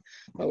Prohibition.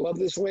 I love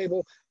this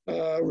label.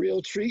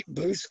 Real treat,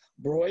 Booth's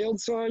broiled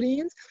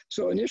sardines.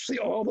 So initially,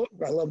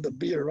 I love the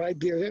beer, right?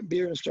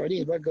 Beer and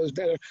sardines, what goes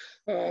better?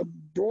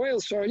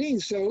 Broiled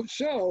sardines.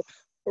 So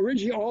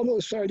originally, all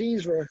those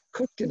sardines were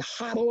cooked in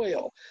hot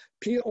oil,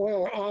 peanut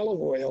oil or olive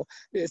oil.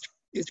 It's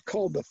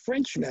called the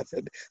French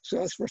method. So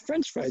that's where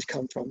French fries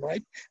come from,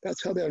 right?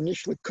 That's how they're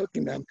initially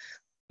cooking them.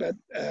 But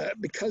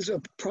because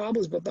of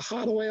problems with the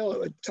hot oil, it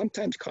would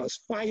sometimes cause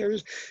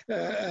fires.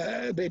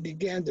 They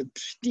began to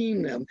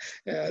steam them.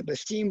 The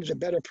steam was a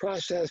better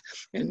process,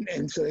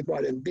 and so they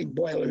brought in big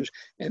boilers,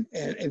 and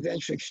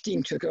eventually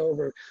steam took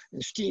over.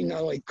 And steam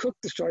not only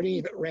cooked the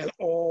sardines, but ran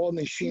all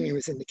machinery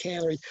within the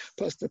canneries.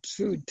 Plus, the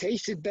food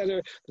tasted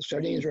better. The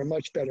sardines were a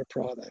much better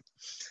product.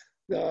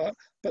 But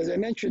as I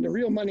mentioned, the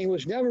real money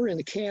was never in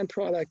the canned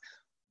product.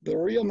 The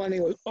real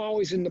money was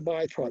always in the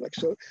byproduct.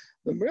 So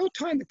the real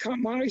time the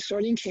Monterey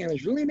sardine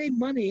canners really made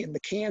money in the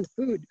canned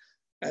food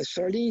as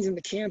sardines in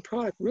the canned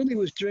product really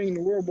was during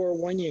the World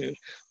War I years.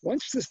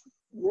 Once the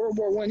World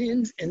War I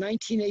ends in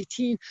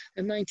 1918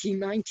 and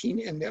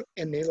 1919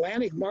 and the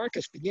Atlantic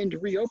markets begin to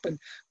reopen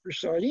for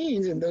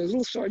sardines, and those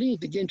little sardines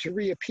begin to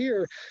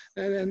reappear,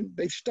 and then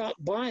they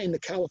stopped buying the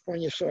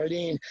California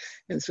sardine.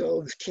 And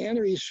so the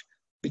canneries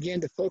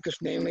began to focus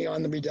mainly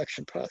on the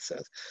reduction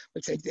process.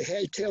 We take the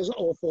head, tails, and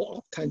offal,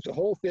 oftentimes the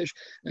whole fish,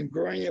 and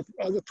growing up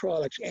other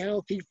products,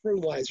 animal feed,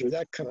 fertilizer,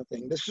 that kind of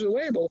thing. This is a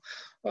label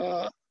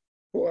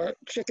for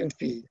chicken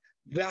feed.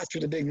 That's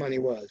where the big money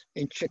was,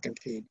 in chicken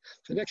feed.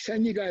 So next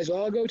time you guys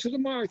all go to the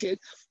market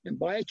and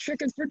buy a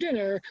chicken for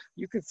dinner,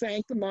 you can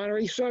thank the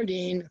Monterey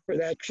sardine for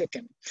that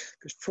chicken.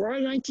 Because prior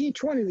to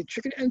 1920, the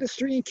chicken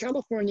industry in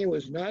California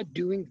was not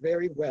doing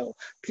very well.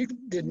 People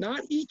did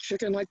not eat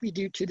chicken like we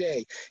do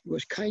today. It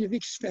was kind of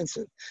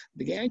expensive.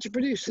 Began to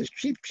produce this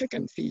cheap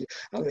chicken feed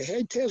out of the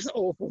head, tails, and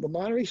offal, the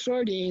Monterey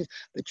sardines.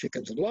 The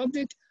chickens loved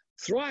it,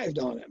 thrived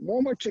on it. More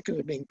and more chickens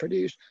are being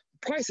produced.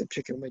 The price of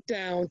chicken went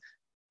down.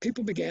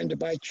 People began to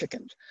buy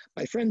chickens.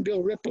 My friend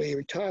Bill Ripley, a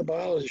retired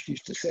biologist,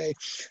 used to say,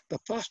 the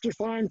Foster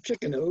Farm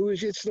chicken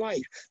owes its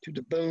life to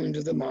the bones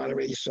of the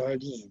Monterey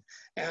sardine.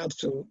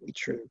 Absolutely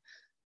true.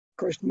 Of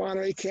course,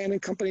 Monterey Canning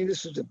Company,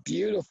 this is a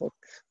beautiful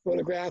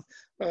photograph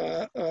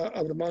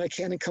of the Monterey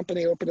Canning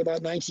Company, opened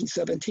about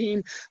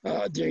 1917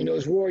 during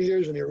those war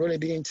years when they were really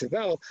being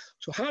developed.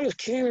 So how does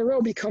Cannery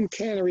Row become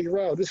Cannery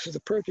Row? This is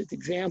a perfect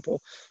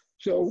example.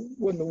 So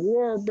when the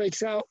war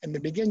breaks out and they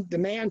begin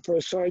demand for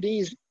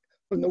sardines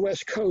from the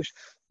West Coast,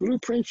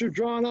 blueprints are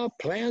drawn up,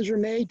 plans are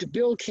made to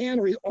build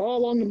canneries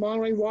all on the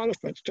Monterey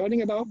waterfront,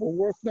 starting about where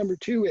wharf number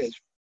 2 is.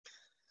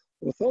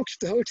 Well, the folks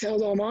at the Hotel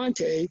Del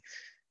Monte,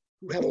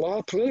 who had a lot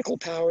of political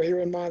power here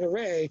in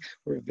Monterey,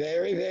 were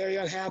very, very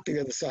unhappy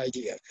with this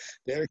idea.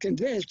 They were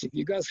convinced if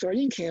you got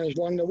sardine canners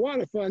along the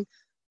waterfront,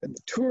 then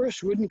the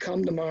tourists wouldn't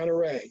come to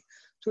Monterey.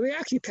 So they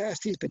actually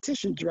passed these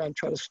petitions around to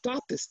try to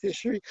stop this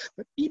fishery,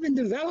 but even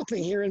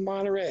developing here in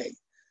Monterey.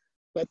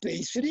 But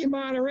the city of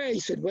Monterey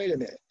said, wait a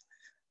minute.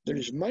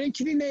 There's money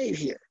to be made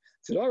here.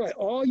 Said, all right,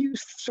 all you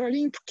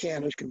sardine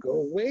canners can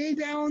go way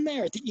down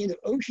there at the end of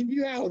Ocean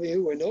View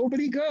Avenue where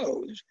nobody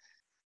goes.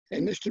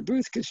 And Mr.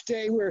 Booth could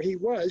stay where he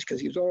was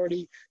because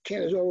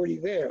Canner's already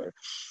there.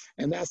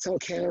 And that's how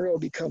Cannery Row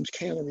becomes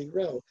Cannery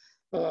Row.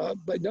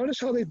 But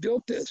notice how they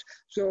built this.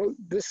 So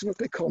this is what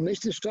they call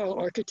Mason style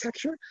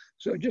architecture.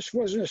 So it just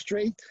wasn't a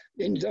straight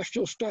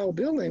industrial style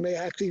building. They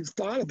actually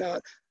thought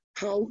about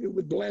how it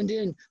would blend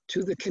in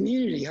to the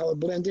community, how it would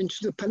blend into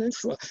the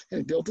peninsula,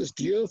 and built this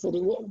beautiful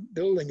little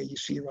building that you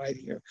see right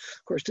here.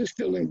 Of course, this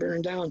building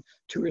burned down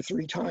 2 or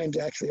 3 times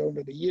actually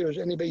over the years.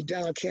 Anybody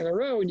down on Cannery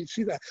Row, and you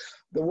see that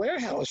the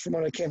warehouse from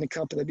Monterey Canning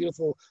Company, the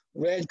beautiful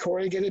red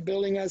corrugated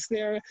building that's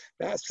there,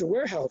 that's the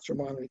warehouse from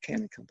Monterey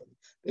Canning Company.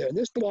 There,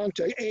 this belonged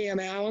to A.M.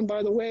 Allen,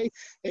 by the way.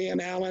 A.M.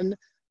 Allen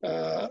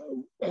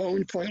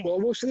owned Point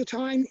Lobos at the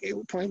time.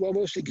 Point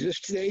Lobos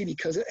exists today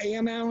because of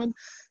A.M. Allen.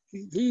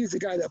 He's the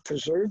guy that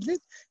preserved it.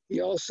 He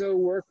also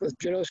worked with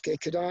Janosuke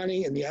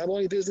Kodani in the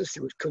abalone business.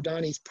 He was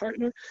Kodani's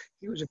partner.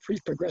 He was a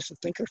pretty progressive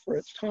thinker for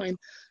its time.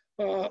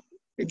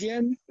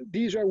 Again,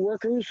 these are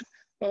workers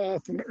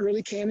from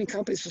early canning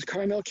companies. This is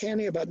Carmel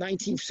Canning, about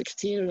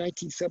 1916 or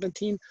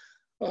 1917.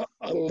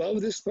 I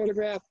love this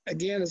photograph.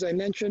 Again, as I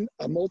mentioned,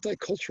 a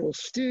multicultural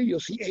stew.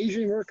 You'll see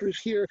Asian workers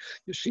here.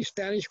 You'll see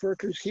Spanish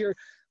workers here.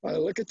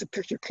 Look at the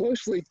picture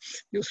closely.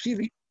 You'll see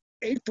the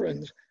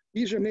aprons.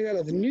 These are made out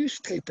of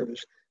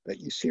newspapers that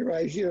you see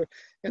right here.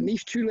 And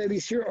these 2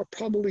 ladies here are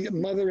probably a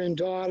mother and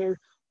daughter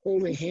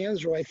holding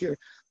hands right here.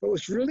 But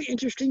what's really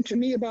interesting to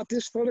me about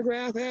this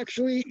photograph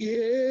actually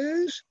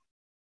is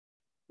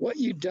what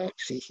you don't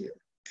see here.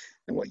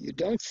 And what you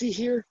don't see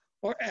here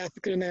are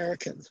African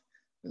Americans.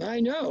 And I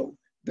know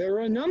there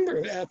are a number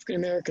of African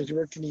Americans who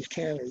worked in these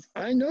canneries.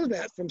 I know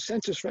that from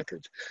census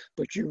records,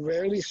 but you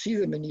rarely see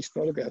them in these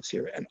photographs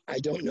here. And I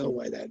don't know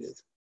why that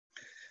is.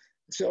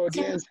 So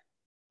again,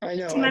 I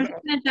know. Tim, I'm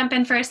just going to jump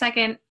in for a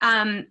second.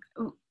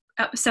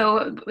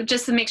 So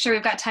just to make sure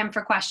we've got time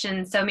for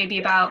questions, so maybe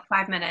about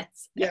 5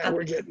 minutes. Yeah,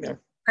 we're getting there.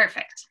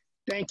 Perfect.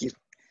 Thank you.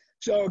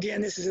 So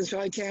again, this is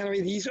inside cannery.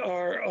 These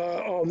are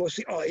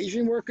mostly all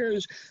Asian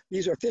workers.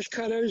 These are fish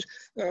cutters.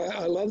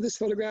 I love this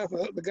photograph.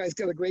 The guy's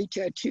got a great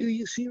tattoo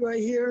you see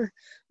right here.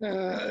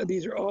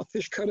 These are all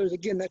fish cutters.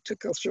 Again, that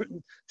took a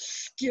certain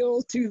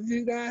skill to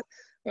do that.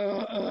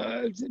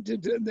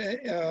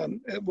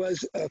 It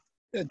was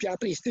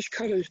Japanese fish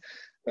cutters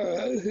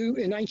who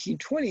in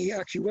 1920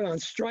 actually went on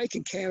strike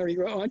in Cannery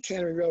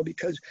Row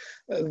because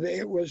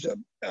there was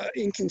an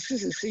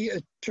inconsistency in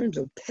terms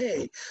of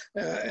pay.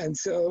 And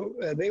so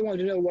they wanted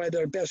to know why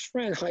their best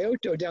friend,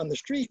 Hyoto, down the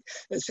street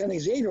at San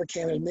Xavier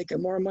Cannery was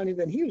making more money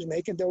than he was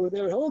making over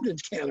there at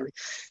Holden's Cannery.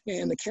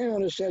 And the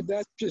cannery said,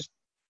 that's just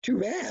too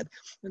bad.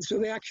 And so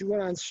they actually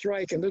went on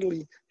strike and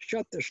literally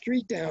shut the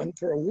street down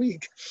for a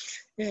week.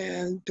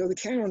 And so the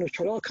can owners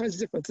tried all kinds of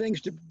different things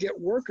to get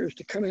workers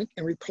to come in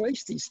and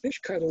replace these fish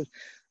cutters.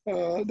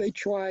 They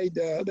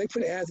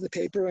put ads in the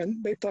paper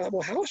and they thought,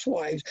 well,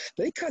 housewives,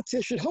 they cut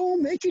fish at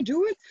home, they can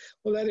do it.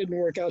 Well, that didn't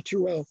work out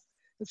too well.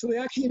 And so they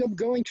actually ended up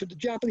going to the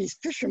Japanese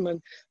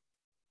fishermen.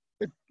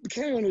 The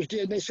can owners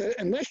did, and they said,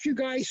 unless you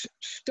guys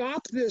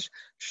stop this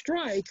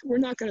strike, we're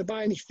not going to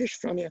buy any fish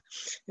from you.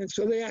 And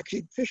so they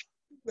actually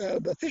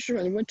the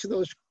fishermen went to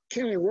those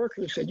cannery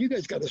workers and said, you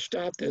guys got to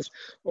stop this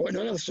or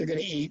none of us are going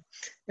to eat.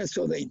 And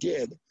so they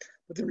did.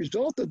 But the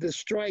result of this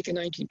strike in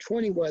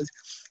 1920 was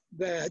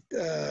that,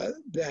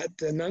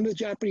 none of the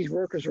Japanese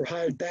workers were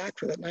hired back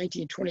for that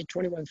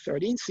 1920-21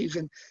 sardine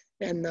season,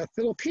 and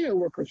Filipino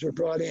workers were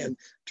brought in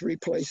to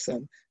replace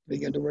them, to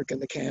begin to work in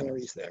the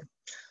canneries there.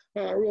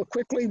 Real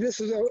quickly, this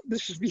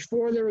is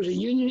before there was a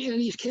union in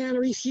these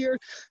canneries here.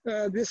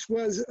 This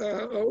was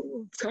a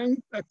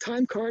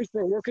time card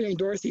for a worker named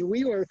Dorothy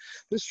Wheeler.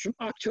 This is from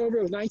October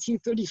of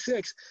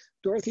 1936.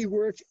 Dorothy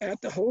worked at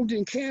the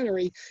Holden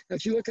Cannery. And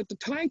if you look at the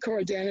time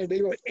card down there,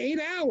 they wrote 8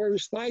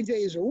 hours, 5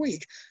 days a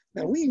week.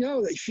 Now we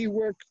know that she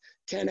worked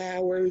 10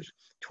 hours,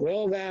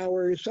 12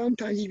 hours,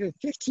 sometimes even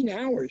 15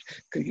 hours,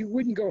 because you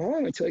wouldn't go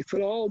home until you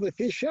put all the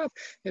fish up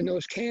in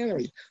those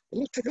canneries. But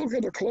let's take a look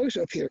at the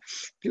close-up here.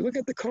 If you look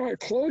at the card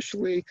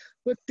closely,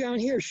 look down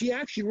here, she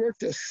actually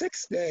worked a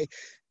 6th day,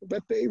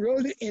 but they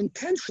wrote it in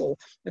pencil,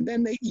 and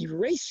then they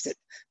erased it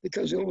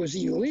because it was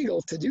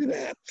illegal to do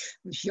that.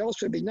 And she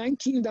also paid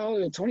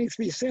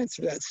 $19.23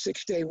 for that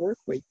 6-day work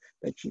week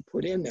that she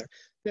put in there.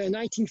 Then in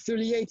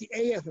 1938, the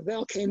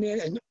AFL came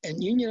in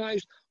and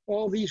unionized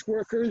all these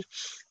workers,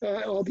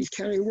 all these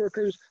county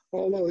workers,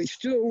 although they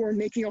still weren't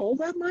making all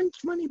that much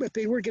money, but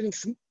they were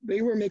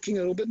making a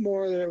little bit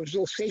more. There was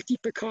little safety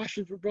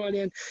precautions were brought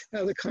in,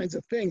 other kinds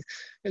of things.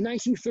 In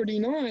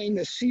 1939,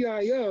 the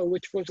CIO,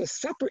 which was a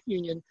separate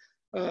union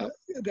at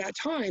that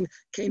time,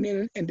 came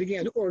in and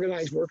began to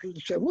organize workers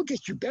and said, we'll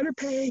get you better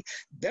pay,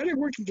 better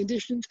working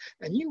conditions,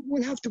 and you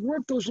wouldn't have to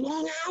work those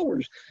long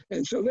hours.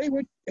 And so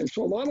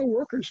a lot of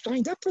workers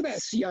signed up for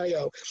that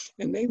CIO,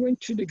 and they went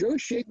to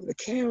negotiate with the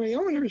cannery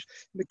owners.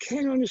 And the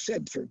cannery owners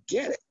said,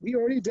 forget it. We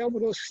already dealt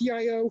with those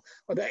CIO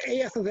or the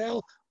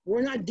AFL.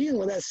 We're not dealing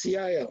with that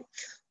CIO.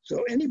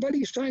 So anybody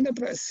who signed up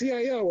for that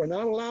CIO were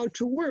not allowed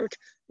to work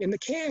in the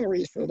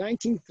canneries for the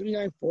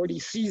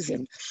 1939-40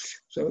 season.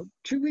 So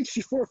 2 weeks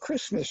before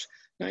Christmas,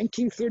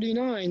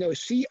 1939, those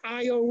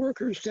CIO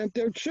workers sent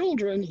their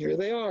children, here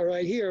they are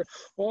right here,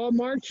 all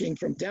marching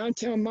from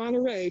downtown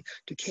Monterey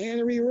to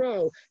Cannery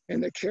Row,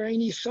 and they're carrying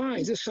these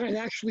signs. This sign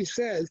actually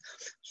says,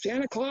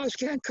 Santa Claus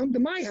can't come to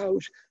my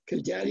house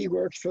because Daddy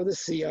works for the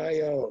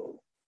CIO.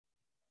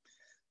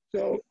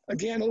 So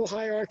again, a little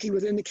hierarchy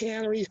within the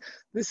canneries.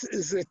 This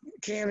is the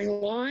canning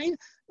line.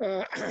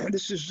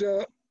 This is,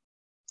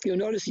 you'll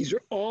notice these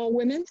are all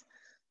women.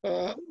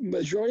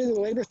 Majority of the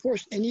labor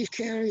force in these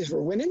canneries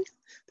were women.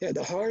 They had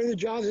the heart of the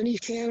jobs in these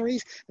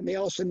canneries, and they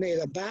also made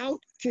about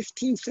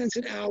 15 cents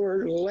an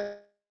hour less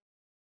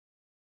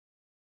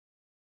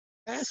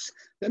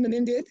than the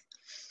men did.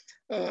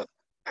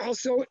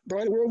 Also,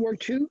 prior to World War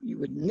II, you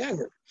would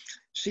never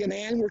see a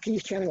man working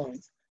these canning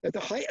lines. At the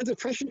height of the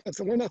Depression, if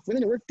there weren't enough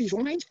women to work these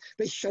lines,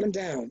 they shut them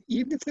down.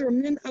 Even if there were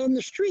men out on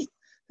the street,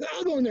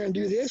 I'll go in there and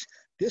do this.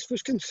 This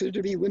was considered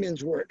to be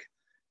women's work.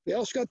 They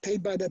also got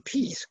paid by the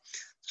piece.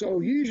 So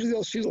usually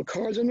they'll see little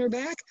cards on their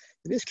back.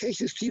 In this case,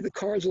 you see the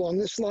cards along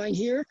this line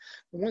here.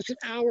 And once an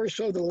hour or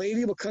so, the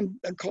lady will come,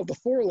 called the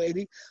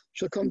forelady,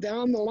 she'll come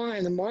down the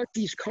line and mark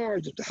these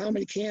cards as to how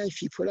many cans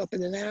she put up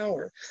in an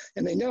hour.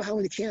 And they know how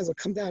many cans will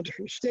come down to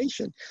her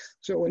station.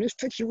 So when this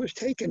picture was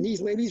taken, these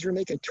ladies were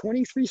making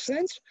 23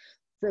 cents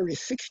for every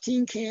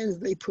 16 cans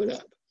they put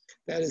up.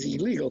 That is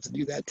illegal to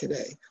do that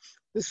today.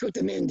 This is what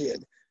the men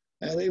did.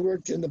 They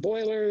worked in the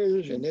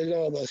boilers and did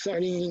all the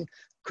sardine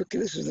cooking.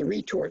 This is the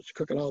retorts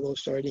cooking all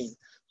those sardines.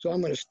 So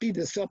I'm going to speed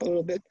this up a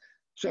little bit.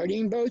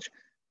 Sardine boats.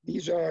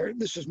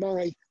 This is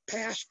Monterey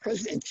past,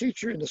 present, and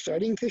future in the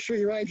sardine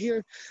fishery right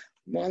here.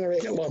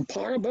 Monterey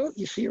Lampara boat,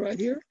 you see right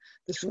here.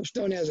 This one's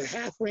known as a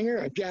half ringer,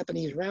 a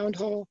Japanese round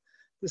hull.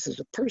 This is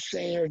a purse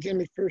seiner, again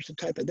refers to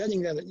the type of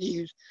netting that it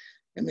used.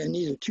 And then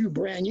these are two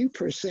brand new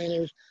purse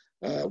seiners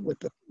with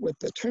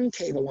the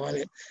turntable on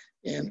it,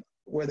 and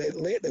where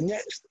the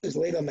net is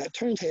laid on that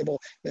turntable,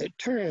 and it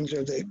turns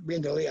as they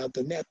begin to lay out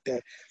the net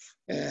there.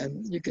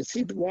 And you can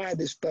see why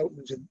this boat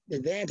was an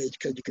advantage,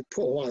 because you could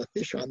pull a lot of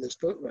fish on this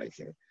boat right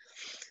here.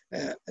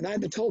 And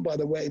I've been told, by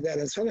the way, that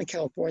in Southern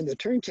California, the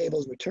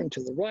turntables were turned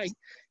to the right.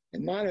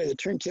 In Monterey, the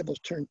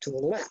turntables turned to the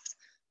left.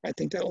 I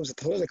think that was a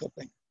political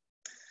thing.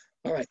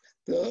 All right,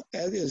 that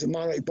is a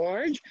Monterey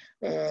barge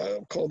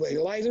called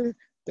a lighter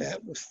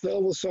that was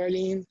filled with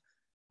sardines.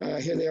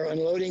 Here they are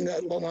unloading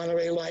that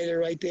Monterey lighter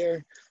right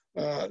there.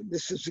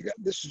 This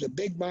is a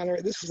big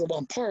Monterey. This is a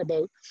Lampara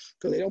boat,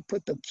 so they don't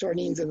put the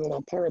sardines in the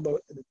Lampara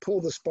boat and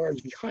pull the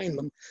spars behind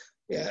them.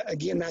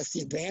 Again, that's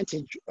the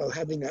advantage of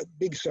having that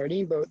big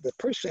sardine boat, the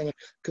purse seiner,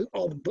 because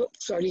all the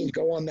sardines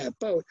go on that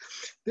boat.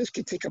 This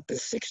could take up to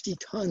 60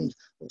 tons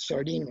of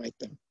sardine right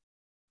there.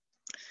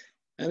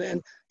 And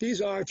then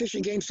these are fish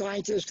and game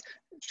scientists.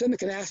 Someone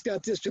can ask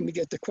about this when we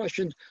get the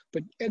questions,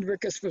 but Ed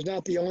Ricketts was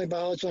not the only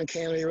biologist on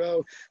Cannery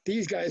Row.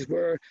 These guys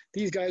are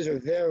very,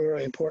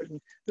 very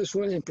important. This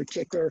one in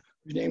particular,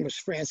 her name was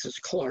Frances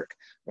Clark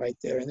right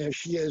there. And there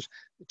she is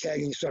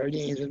tagging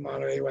sardines in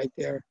Monterey right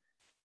there.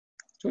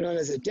 So known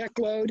as a deck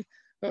load.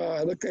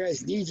 Look,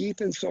 guys, knee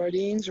deep in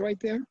sardines right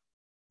there.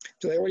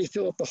 So they already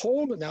filled up the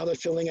hole, but now they're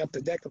filling up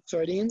the deck of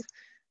sardines.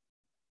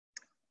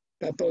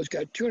 That boat's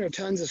got 200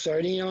 tons of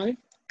sardine on it.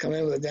 Come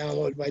in with a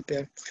download right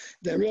there.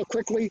 Then real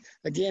quickly,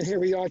 again, here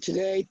we are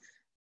today.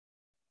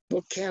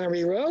 book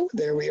Cannery Row.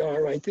 There we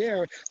are right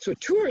there. So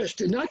tourists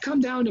did not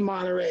come down to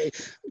Monterey,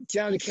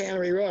 down to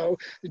Cannery Row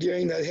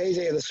during the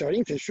heyday of the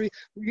sardine fishery.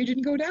 You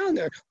didn't go down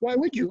there. Why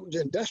would you? It was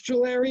an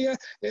industrial area.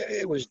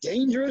 It was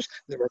dangerous.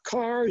 There were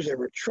cars, there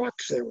were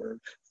trucks, there were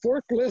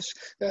forklifts.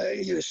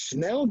 You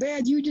smelled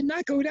bad. You did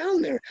not go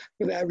down there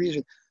for that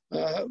reason.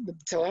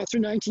 Until after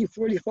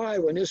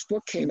 1945 when this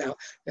book came out.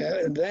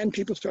 And then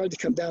people started to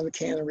come down to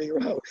Cannery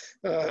Row.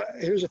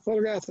 Here's a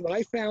photograph that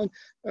I found.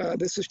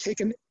 This was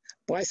taken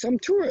by some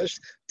tourists,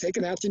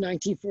 taken after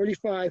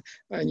 1945,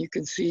 and you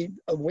can see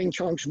a Wing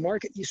Chong's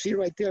market you see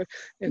right there,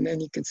 and then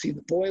you can see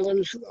the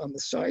boilers on the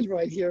side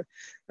right here,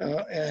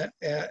 and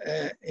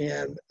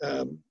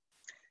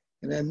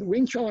then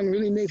Wing Chong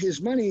really made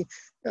his money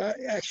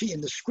actually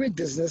in the squid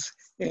business.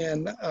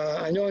 And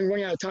I know I'm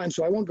running out of time,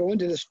 so I won't go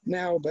into this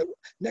now, but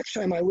next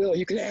time I will.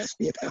 You can ask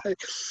me about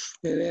it.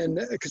 And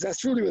then, because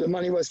that's really where the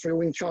money was for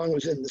Wing Chong,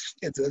 was in the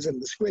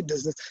squid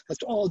business.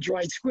 That's all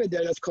dried squid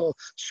there. That's called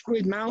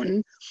Squid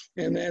Mountain.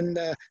 And then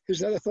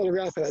here's another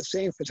photograph of that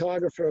same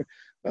photographer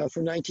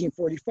from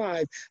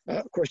 1945.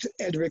 Of course,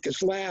 Ed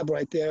Ricketts' lab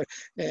right there.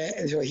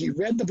 And so he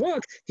read the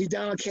book. He's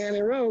down on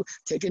Cannery Row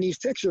taking these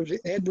pictures.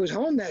 Ed was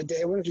home that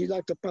day. I wonder if he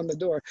locked up on the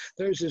door.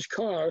 There's his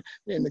car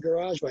in the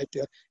garage right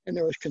there. And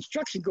there was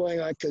construction going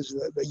on because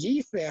the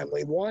Yi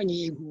family, Wang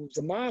Yi, who was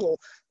the model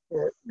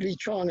for Li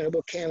Chong in the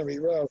book Cannery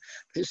Row,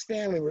 his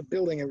family were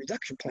building a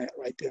reduction plant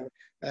right there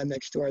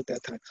next door at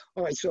that time.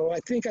 All right, so I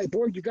think I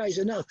bored you guys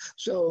enough.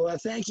 So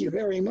thank you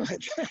very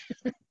much.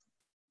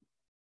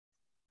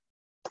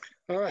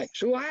 All right,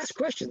 so I'll ask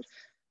questions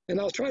and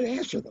I'll try to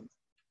answer them.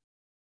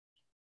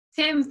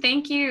 Tim,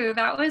 thank you.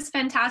 That was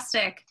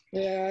fantastic.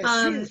 Yeah,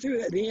 I see it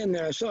through at the end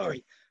there,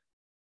 sorry.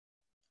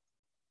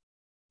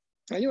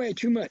 I knew I had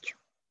too much.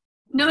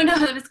 No,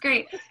 that was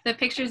great. The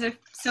pictures are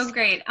so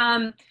great.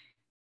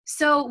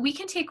 So we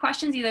can take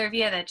questions either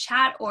via the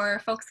chat, or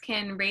folks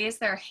can raise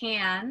their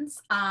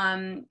hands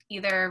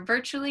either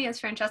virtually, as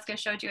Francesca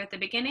showed you at the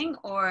beginning,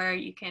 or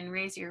you can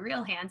raise your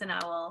real hands and I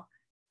will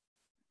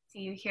see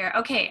you here.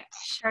 Okay,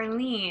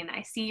 Charlene,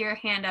 I see your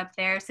hand up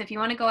there. So if you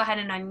want to go ahead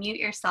and unmute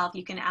yourself,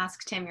 you can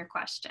ask Tim your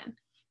question.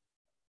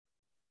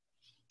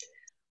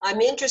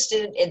 I'm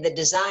interested in the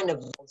design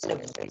of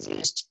the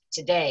used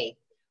today,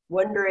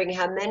 wondering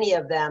how many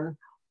of them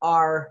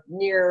are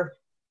near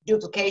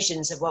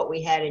duplications of what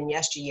we had in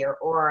yesteryear,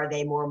 or are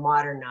they more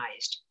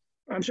modernized?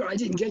 I'm sorry, I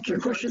didn't get your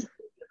question.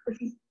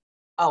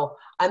 Oh,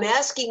 I'm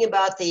asking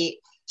about the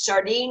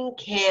sardine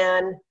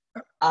can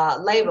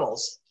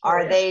labels.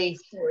 Are they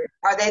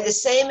the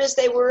same as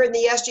they were in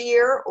the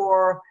yesteryear,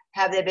 or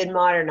have they been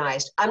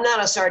modernized? I'm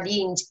not a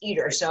sardines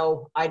eater,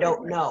 so I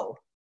don't know.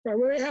 Right,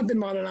 well, they have been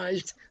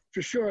modernized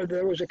for sure.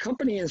 There was a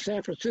company in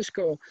San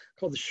Francisco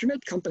called the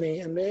Schmidt Company,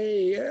 and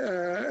they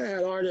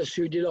had artists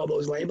who did all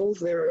those labels.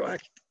 They were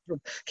actually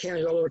from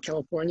cans all over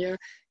California,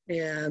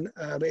 and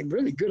they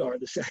really good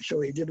artists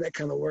actually did that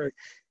kind of work.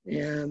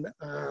 And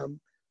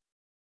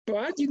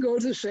but you go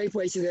to the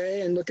Safeway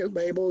today and look at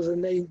labels,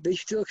 and they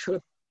still sort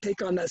of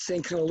take on that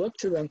same kind of look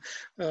to them,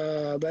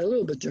 but a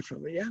little bit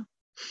differently, yeah.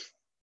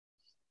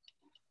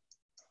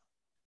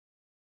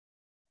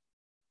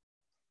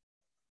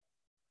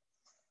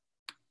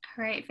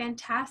 All right,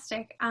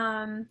 fantastic.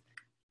 Are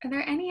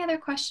there any other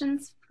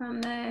questions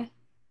from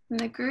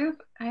the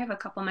group? I have a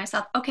couple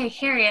myself. Okay,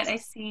 Harriet, I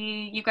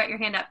see you got your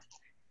hand up.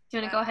 Do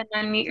you want to go ahead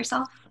and unmute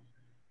yourself?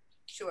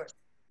 Sure.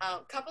 A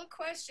couple of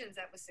questions.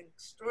 That was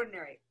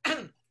extraordinary.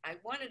 I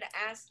wanted to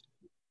ask,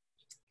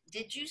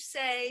 did you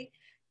say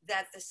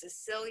that the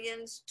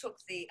Sicilians took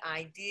the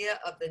idea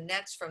of the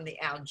nets from the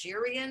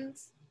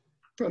Algerians?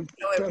 So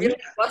it really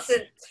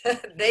wasn't,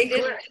 they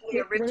didn't really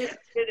originate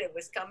it, it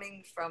was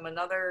coming from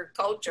another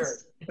culture.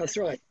 That's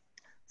right.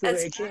 So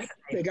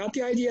they got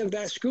the idea of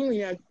that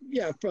schooling,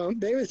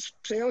 they would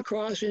sail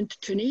across into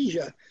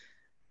Tunisia,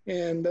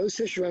 and those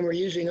fishermen were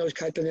using those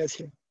type of nets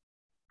here.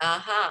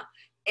 Uh-huh.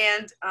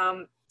 And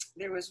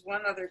there was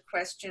one other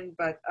question,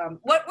 but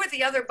what were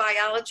the other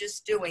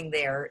biologists doing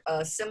there?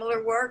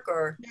 Similar work,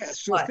 or yeah,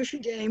 so Fish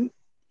and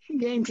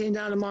Game came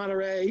down to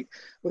Monterey.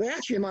 Well, they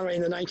actually in Monterey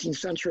in the 19th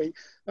century.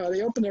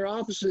 They opened their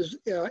offices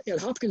at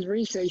Hopkins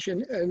Marine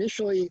Station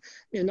initially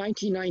in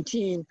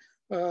 1919.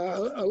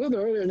 A little bit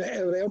earlier,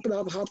 they opened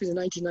up Hopkins in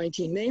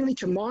 1919, mainly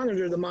to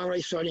monitor the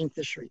Monterey sardine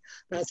fishery.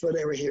 That's why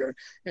they were here.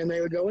 And they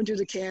would go into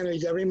the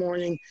canneries every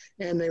morning,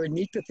 and they would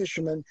meet the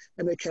fishermen,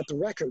 and they kept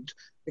records,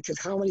 because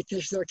how many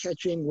fish they're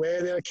catching,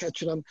 where they're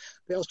catching them.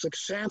 They also took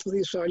samples of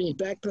these sardines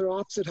back to their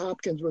office at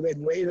Hopkins, where they'd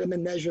weigh them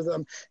and measure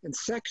them and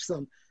sex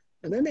them.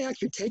 And then they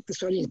actually take the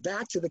sardines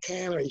back to the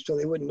cannery so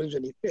they wouldn't lose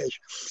any fish.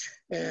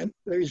 And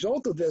the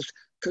result of this,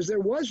 because there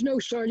was no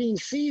sardine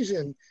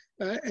season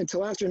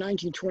until after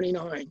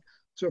 1929.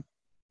 So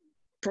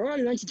prior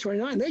to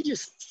 1929, they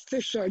just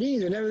fished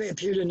sardines whenever they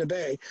appeared in the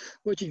bay,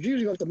 which is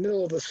usually about the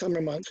middle of the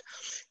summer months.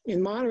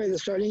 In Monterey, the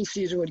sardine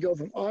season would go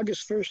from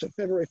August 1st to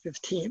February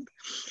 15th.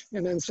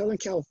 And then Southern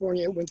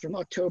California, it went from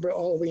October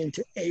all the way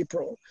into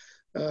April.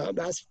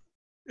 That's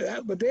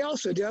but they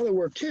also did other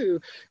work too,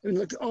 and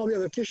looked at all the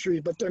other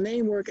fisheries, but their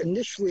main work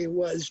initially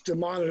was to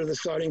monitor the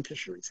sardine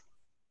fisheries.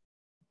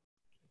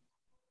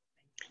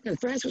 And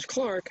Frances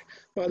Clark,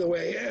 by the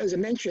way, as I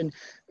mentioned,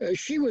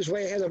 she was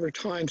way ahead of her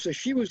time. So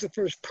she was the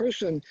first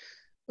person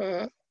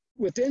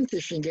within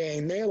Fish and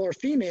Game, male or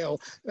female,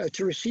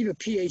 to receive a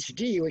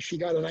PhD, which she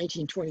got in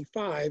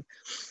 1925.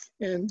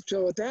 And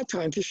so at that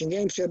time, Fish and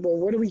Game said, well,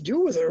 what do we do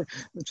with her?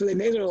 And so they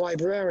made her a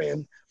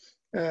librarian.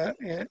 But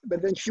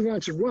then she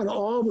wanted to run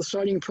all the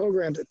sardine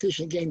programs that Fish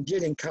and Game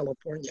did in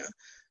California.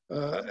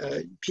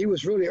 She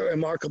was really a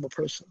remarkable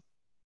person.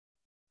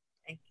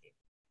 Thank you.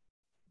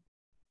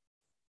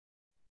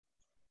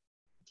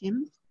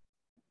 Jim?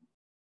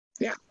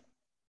 Yeah.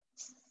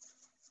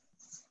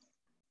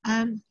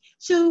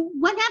 So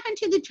what happened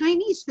to the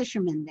Chinese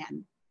fishermen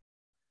then?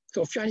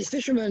 So Chinese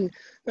fishermen,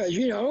 as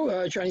you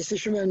know, Chinese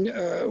fishermen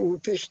who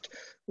fished,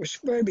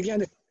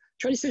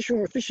 Chinese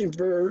fishermen were fishing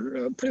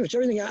for pretty much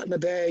everything out in the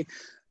bay.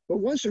 But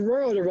once the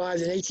railroad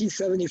arrived in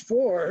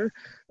 1874,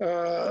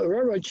 the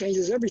railroad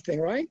changes everything,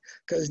 right?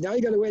 Because now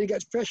you got a way to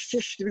get fresh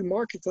fish to be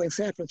marketed like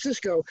San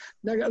Francisco.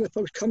 Now you got other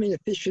folks coming to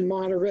fish in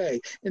Monterey,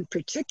 in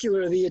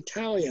particular the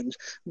Italians,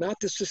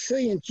 not the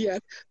Sicilians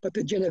yet, but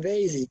the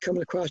Genovese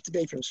coming across the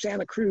bay from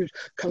Santa Cruz,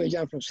 coming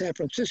down from San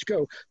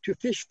Francisco to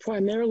fish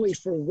primarily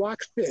for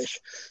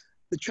rockfish.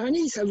 The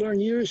Chinese had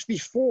learned years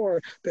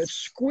before that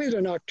squid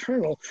are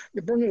nocturnal.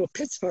 You burn little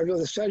pits fire to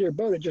the side of your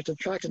boat and just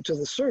attract them to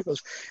the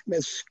surface. And they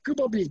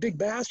scoop up these big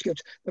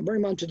baskets and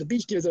bring them onto the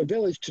beach near their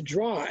village to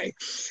dry.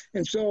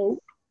 And so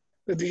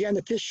they began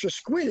to fish for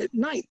squid at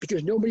night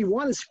because nobody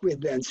wanted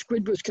squid then.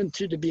 Squid was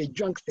considered to be a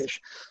junk fish.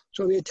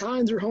 So the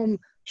Italians are home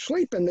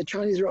sleeping, the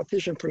Chinese are out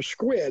fishing for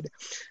squid.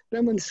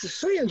 Then when the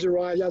Sicilians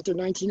arrived out there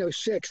in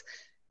 1906,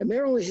 and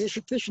they're only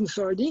fishing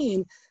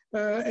sardine,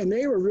 and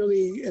they were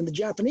really, and the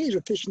Japanese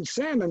were fishing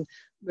salmon,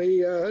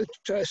 the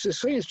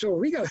Sicilians said,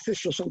 we got to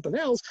fish for something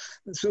else.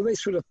 And so they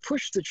sort of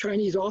pushed the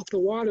Chinese off the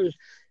waters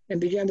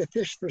and began to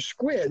fish for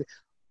squid,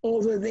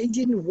 although they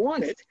didn't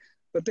want it.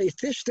 But they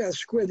fished that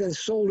squid and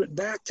sold it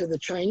back to the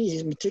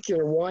Chinese. In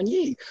particular, Wan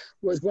Yi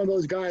was one of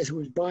those guys who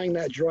was buying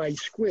that dried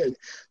squid.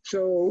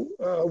 So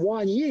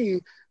Wan Yi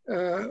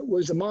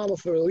was the model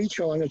for Li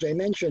Chong, as I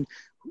mentioned,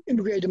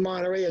 immigrated to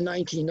Monterey in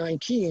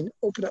 1919,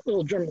 opened up a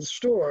little German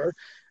store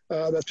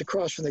that's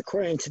across from the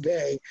aquarium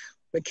today,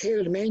 but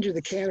catered mainly to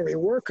the cannery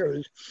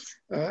workers.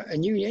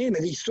 And you name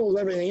it, he sold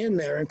everything in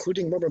there,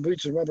 including rubber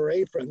boots and rubber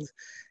aprons.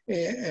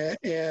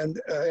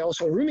 And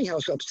also a rooming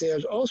house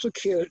upstairs, also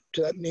catered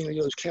to that mainly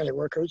those cannery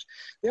workers.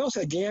 They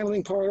also had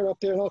gambling parlor up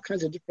there and all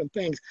kinds of different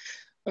things.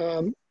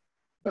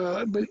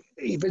 But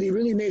he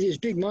really made his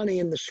big money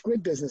in the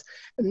squid business.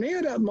 And the name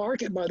of that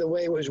market, by the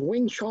way, was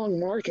Wing Chong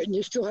Market, and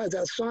you still have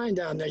that sign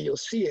down there. You'll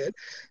see it.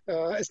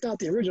 It's not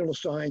the original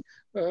sign,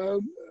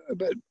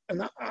 but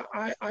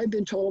I've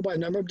been told by a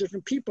number of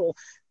different people,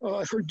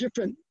 I've heard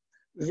different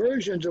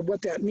versions of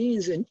what that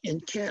means in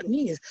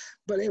Cantonese,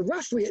 but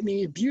roughly it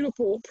means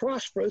beautiful,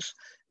 prosperous,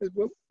 is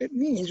what it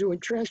means when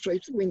it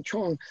translates Wing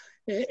Chong.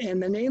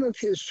 And the name of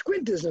his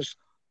squid business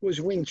was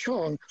Wing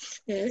Chong,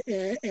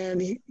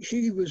 and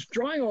he was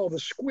drying all the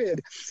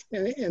squid,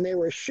 and they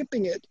were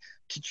shipping it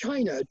to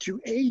China, to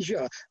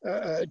Asia,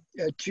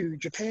 to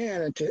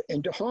Japan,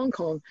 and to Hong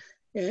Kong.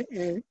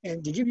 And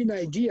to give you an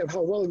idea of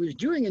how well he was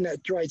doing in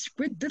that dried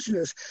squid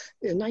business,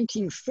 in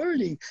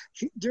 1930,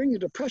 during the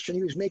Depression,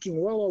 he was making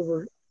well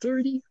over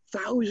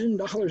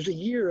 $30,000 a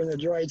year in the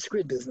dried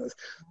squid business.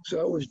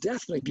 So it was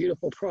definitely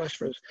beautiful,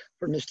 prosperous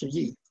for Mr.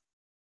 Yi.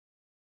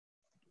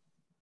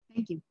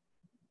 Thank you.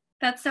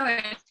 That's so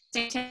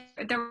interesting.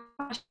 There were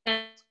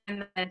questions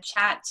in the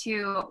chat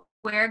too.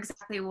 Where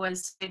exactly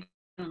was squid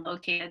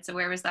located? So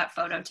where was that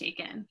photo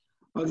taken?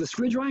 The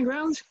squid drying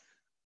grounds?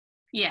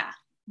 Yeah.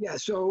 Yeah,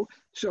 so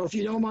if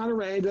you know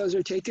Monterey, those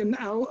are taken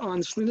out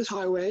on Salinas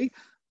Highway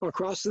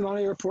across the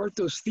Monterey Airport,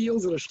 those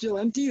fields that are still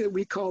empty that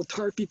we call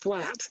Tarpey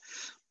Flat.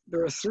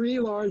 There are 3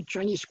 large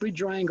Chinese squid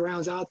drying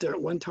grounds out there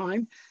at one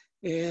time,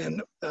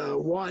 and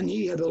Wan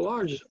Yi had the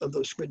largest of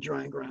those squid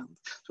drying grounds.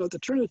 So at the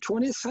turn of the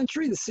 20th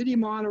century, the city of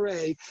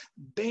Monterey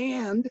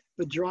banned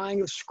the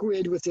drying of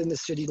squid within the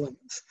city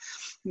limits.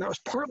 And that was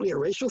partly a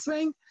racial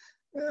thing,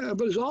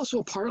 but it's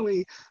also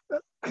partly,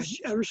 have you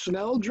ever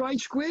smelled dried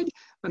squid?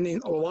 I mean,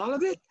 a lot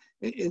of it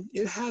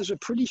has a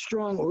pretty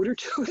strong odor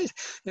to it,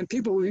 and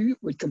people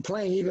would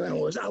complain even when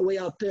it was way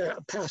out there,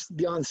 past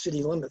beyond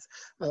city limits,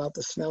 about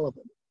the smell of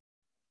it.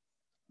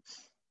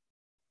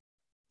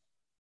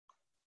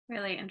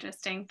 Really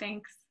interesting,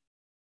 thanks.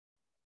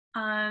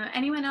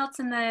 Anyone else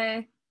in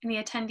the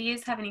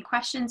attendees have any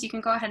questions? You can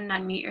go ahead and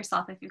unmute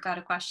yourself if you've got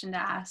a question to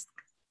ask.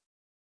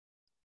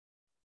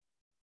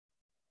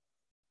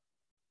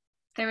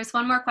 There was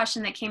one more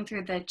question that came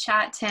through the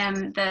chat,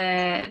 Tim.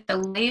 The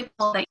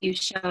label that you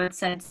showed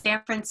said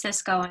San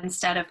Francisco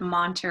instead of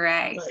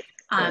Monterey.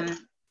 Right.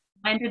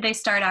 When did they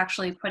start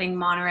actually putting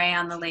Monterey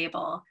on the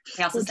label?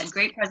 They also said,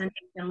 great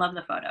presentation, love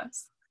the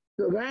photos.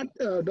 So that,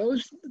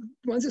 those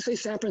ones that say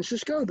San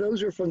Francisco,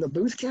 those are from the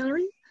Booth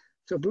Cannery.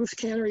 So Booth's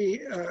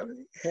Cannery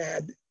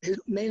had, his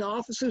main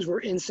offices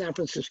were in San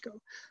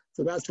Francisco.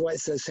 So that's why it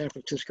says San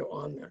Francisco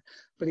on there.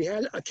 But he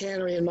had a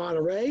cannery in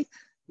Monterey.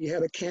 He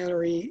had a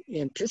cannery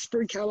in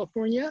Pittsburgh,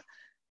 California.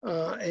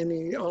 And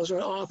he also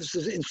had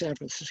offices in San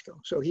Francisco.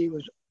 So he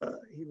was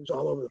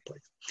all over the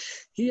place.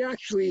 He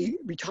actually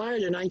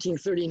retired in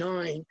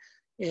 1939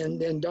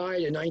 and then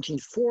died in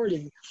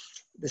 1940.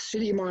 The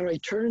city of Monterey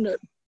tore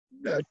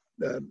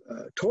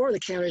the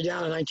cannery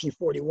down in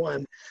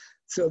 1941.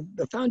 So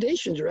the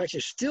foundations are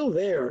actually still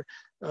there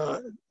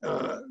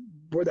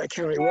where that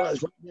cannery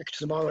was, right next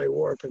to the Monterey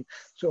Wharf. And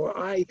so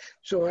I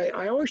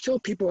always tell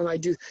people when I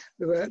do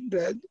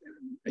that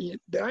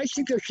I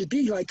think there should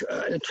be like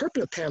an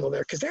interpretive panel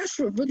there, because that's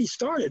what really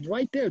started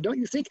right there, don't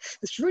you think?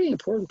 It's really an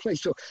important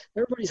place. So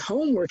everybody's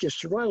homework is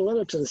to write a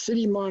letter to the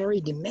city of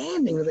Monterey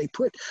demanding that they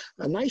put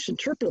a nice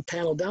interpretive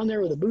panel down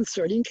there with the Booth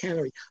Sardine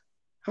Cannery.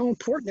 How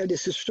important that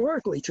is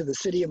historically to the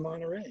city of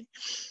Monterey.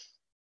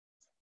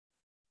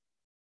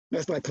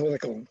 That's my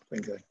political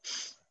thing.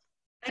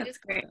 That's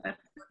great.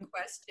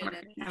 Question.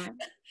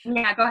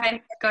 Yeah, go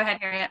ahead,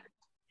 Harriet.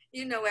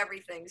 You know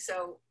everything.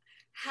 So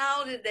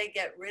how did they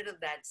get rid of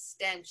that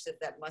stench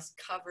that must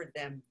cover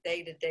them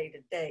day to day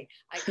to day?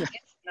 I can't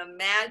even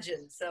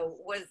imagine. So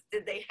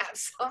did they have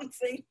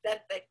something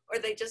or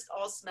they just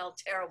all smell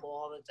terrible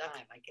all the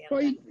time? I can't.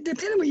 Well,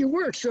 depending on where you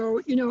work. So,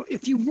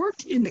 if you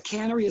worked in the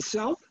cannery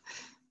itself,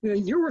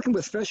 you're working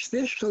with fresh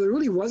fish, so there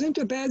really wasn't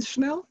a bad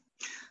smell.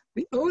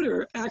 The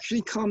odor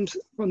actually comes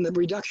from the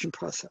reduction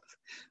process,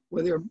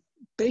 where they're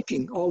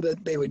baking all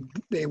that. They would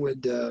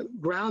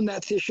ground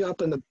that fish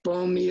up in the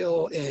bone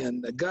meal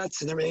and the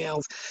guts and everything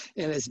else,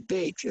 and it's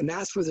baked, and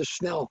that's where the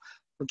smell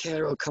from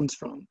Cannery Row comes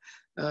from.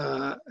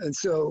 And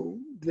so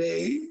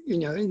they,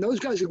 and those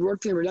guys who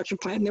worked in a reduction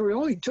plant, and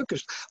only took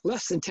us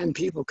less than 10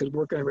 people could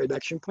work in a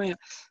reduction plant.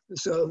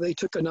 So they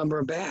took a number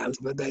of baths,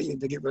 but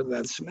to get rid of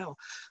that smell.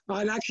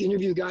 I'd actually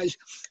interviewed a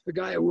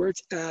guy who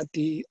worked at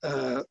the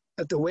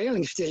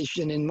whaling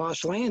station in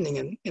Moss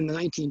Landing in the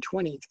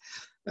 1920s.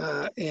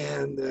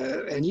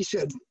 And he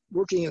said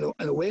working in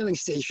a whaling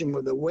station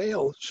where the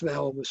whale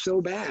smell was so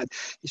bad,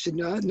 he said,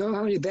 know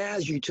how many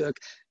baths you took.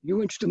 You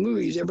went to the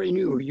movies, everybody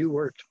knew where you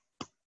worked.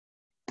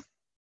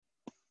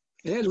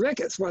 And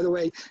Ricketts, by the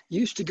way,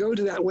 used to go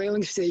to that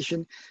whaling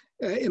station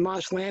in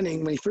Moss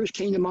Landing when he first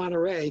came to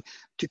Monterey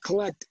to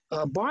collect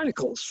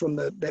barnacles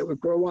that would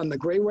grow on the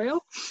gray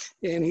whale,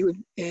 and he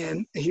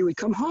would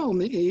come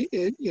home. And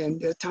at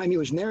that time he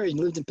was married and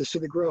lived in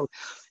Pacific Grove,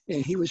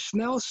 and he would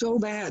smell so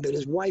bad that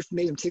his wife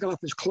made him take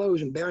off his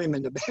clothes and bury him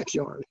in the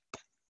backyard.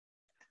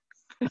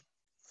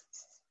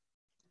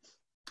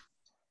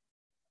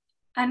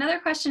 Another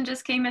question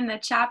just came in the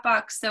chat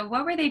box. So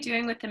what were they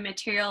doing with the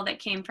material that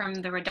came from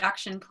the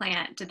reduction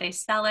plant? Did they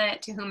sell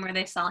it? To whom were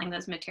they selling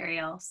those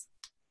materials?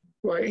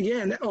 Well,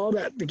 again, all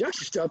that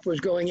reduction stuff was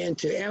going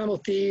into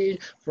animal feed,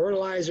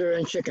 fertilizer,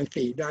 and chicken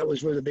feed. That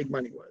was where the big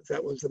money was.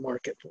 That was the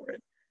market for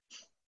it.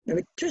 And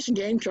the Fish and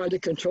Game tried to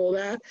control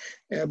that,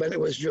 but it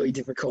was really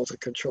difficult to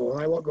control.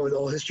 And I won't go into the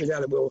whole history of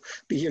that. It will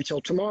be here till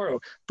tomorrow.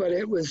 But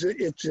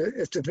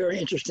it's a very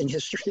interesting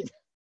history.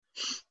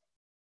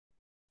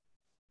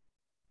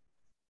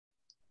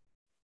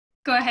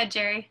 Go ahead,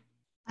 Jerry.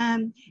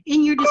 In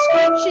your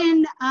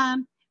description,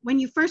 when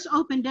you first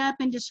opened up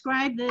and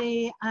described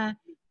the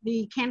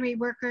cannery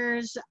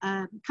workers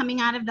coming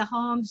out of the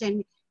homes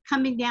and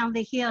coming down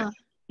the hill,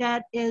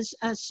 that is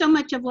so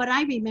much of what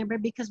I remember,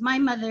 because my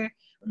mother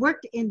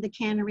worked in the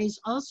canneries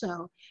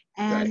also,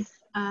 and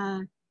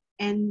right.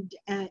 In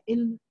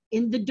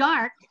the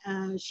dark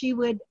she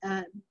would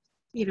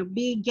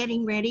be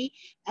getting ready,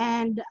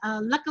 and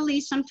luckily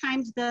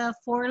sometimes the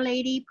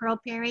forelady, Pearl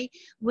Perry,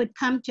 would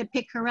come to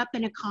pick her up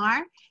in a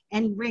car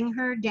and bring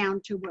her down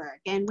to work.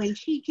 And when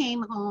she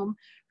came home,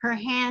 her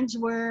hands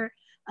were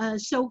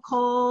so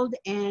cold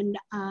and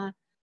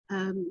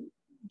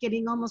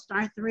getting almost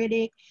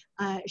arthritic.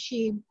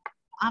 She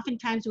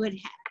oftentimes would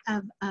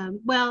have,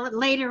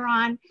 later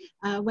on,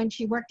 when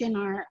she worked in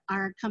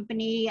our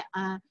company,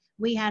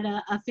 we had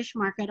a fish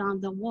market on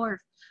the wharf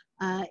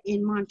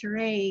in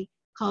Monterey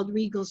called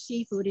Regal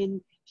Seafood, and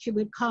she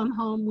would come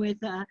home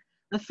with a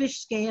fish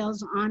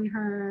scales on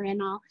her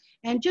and all.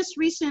 And just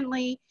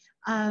recently,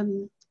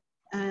 Joe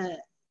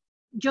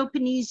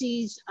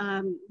Panizzi's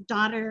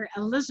daughter,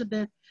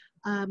 Elizabeth,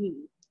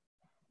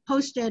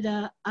 posted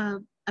a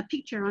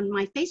picture on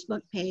my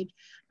Facebook page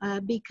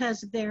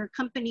because their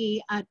company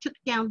took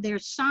down their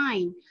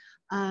sign,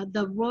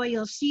 the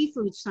Royal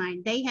Seafood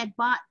sign. They had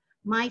bought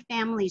my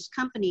family's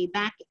company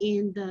back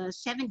in the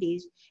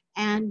 70s,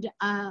 and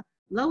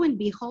lo and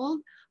behold,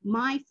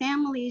 my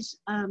family's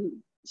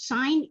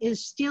sign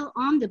is still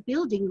on the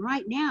building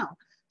right now.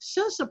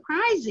 So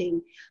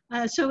surprising.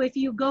 So if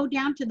you go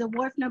down to the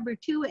wharf number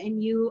 2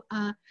 and you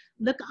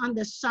look on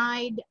the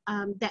side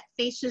that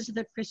faces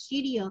the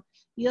Presidio,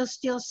 you'll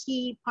still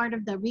see part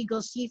of the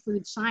Regal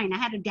Seafood sign. I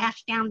had to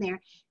dash down there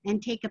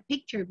and take a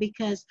picture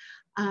because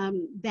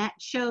that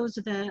shows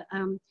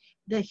the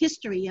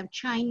history of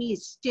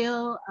Chinese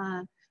still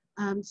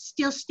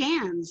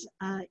stands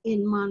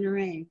in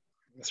Monterey.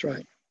 That's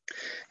right.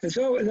 And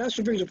that's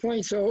what brings the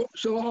point. So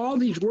all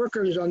these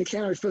workers on the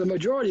cannery, for the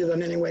majority of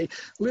them anyway,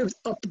 lived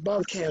up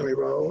above Cannery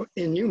Row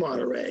in New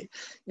Monterey.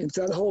 And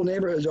so the whole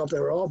neighborhoods up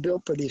there were all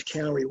built for these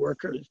cannery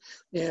workers.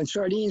 And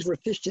sardines were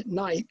fished at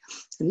night.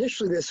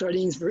 Initially, the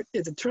sardines were,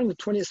 at the turn of the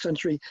 20th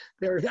century,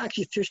 they were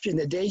actually fished in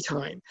the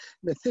daytime.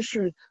 The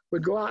fishermen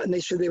would go out and they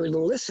said they would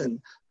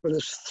listen for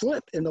this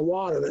flip in the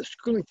water that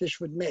schooling fish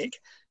would make.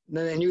 And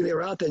then they knew they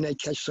were out there and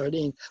they'd catch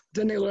sardines.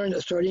 Then they learned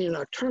that sardine are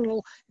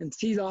nocturnal and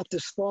feed off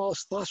this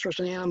false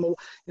phosphorescent animal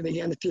and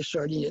began to fish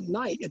sardine at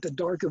night at the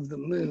dark of the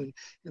moon.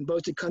 And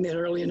boats would come in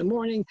early in the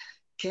morning.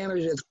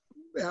 Canners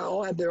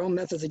all had their own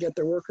methods to get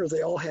their workers.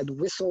 They all had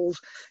whistles.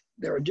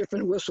 There are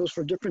different whistles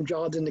for different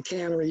jobs in the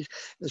canneries.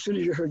 As soon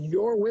as you heard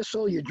your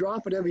whistle, you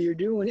drop whatever you're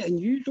doing, and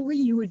usually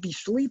you would be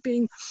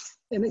sleeping.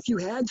 And if you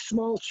had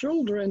small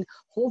children,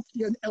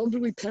 hopefully an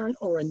elderly parent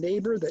or a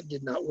neighbor that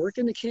did not work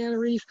in the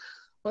canneries.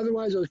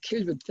 Otherwise, those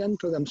kids would fend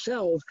for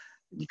themselves.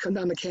 You come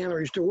down the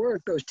canneries to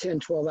work those 10,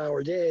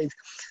 12-hour days.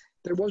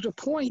 There was a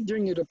point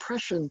during the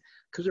Depression,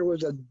 because there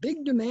was a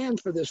big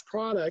demand for this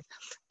product,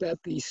 that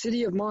the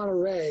city of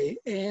Monterey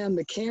and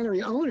the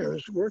cannery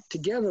owners worked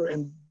together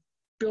and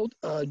built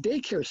a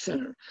daycare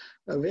center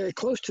very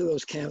close to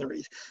those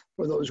canneries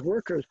for those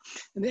workers.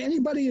 And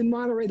anybody in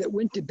Monterey that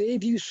went to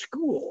Bayview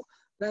School,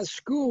 that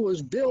school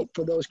was built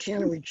for those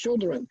cannery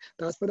children.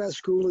 That's why that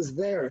school is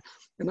there.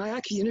 And I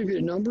actually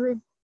interviewed a number of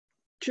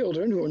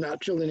children who are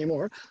not children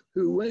anymore,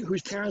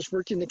 whose parents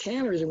worked in the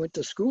canneries and went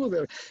to school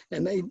there,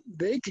 and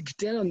they could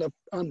stand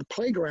on the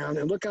playground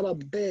and look out on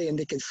the bay, and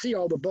they could see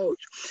all the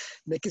boats.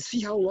 And they could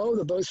see how low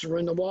the boats were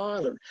in the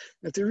water.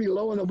 If they were really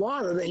low in the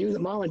water, they knew that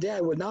mom and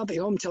dad would not be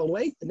home till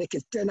late, and they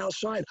could stand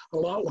outside a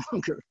lot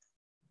longer.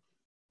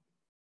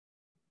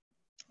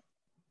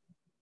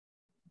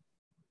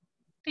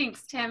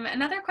 Thanks, Tim.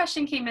 Another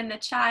question came in the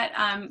chat.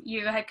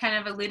 You had kind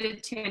of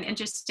alluded to an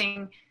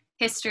interesting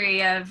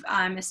history of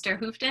Mr.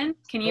 Hoofden.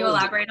 Can you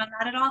elaborate on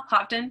that at all?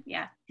 Hovden,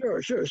 yeah.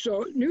 Sure.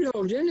 So Knut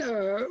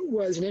Hovden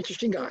was an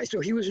interesting guy.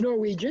 So he was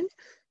Norwegian,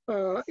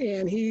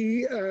 and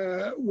he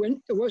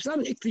was not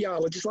an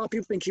ichthyologist. A lot of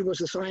people think he was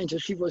a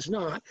scientist. He was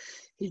not.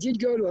 He did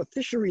go to a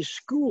fisheries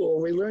school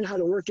where he learned how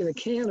to work in a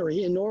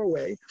cannery in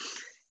Norway.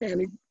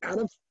 And out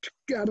of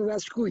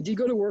that school, he did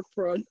go to work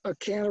for a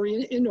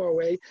cannery in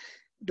Norway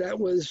that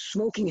was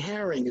smoking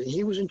herrings. And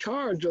he was in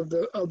charge of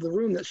the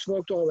room that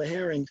smoked all the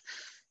herrings.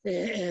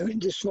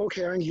 And to smoke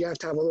herrings, you have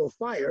to have a little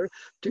fire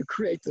to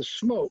create the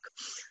smoke.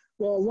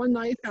 Well, one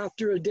night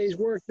after a day's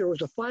work, there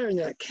was a fire in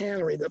that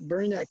cannery that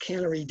burned that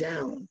cannery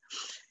down.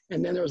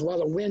 And then there was a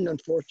lot of wind,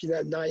 unfortunately,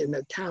 that night in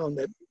that town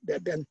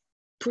that then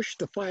pushed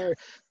the fire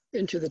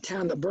into the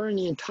town, that burned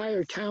the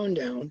entire town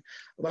down.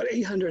 About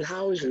 800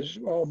 houses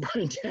all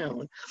burned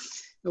down.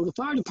 Now, the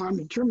fire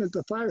department determined that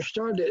the fire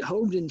started at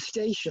Hovden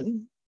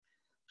Station.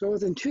 So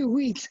within 2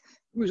 weeks,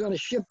 he was on a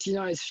ship to the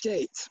United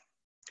States.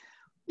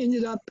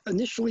 Ended up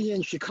initially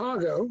in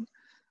Chicago,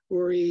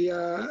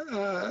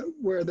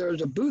 where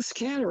there's a Booth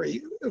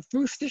Cannery,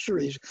 Booth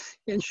Fisheries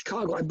in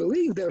Chicago. I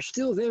believe they're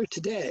still there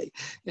today,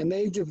 and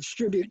they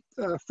distribute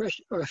fresh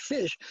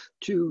fish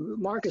to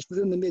markets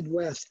within the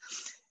Midwest.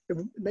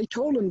 They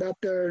told him that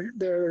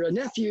their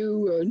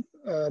nephew,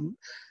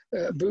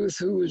 Booth,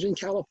 who was in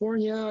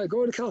California,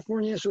 go to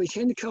California. So he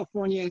came to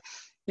California,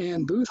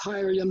 and Booth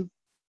hired him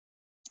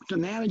to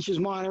manage his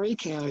Monterey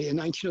cannery in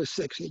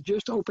 1906. He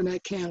just opened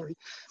that cannery,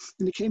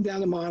 and he came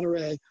down to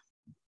Monterey.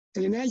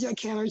 And he managed that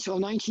cannery until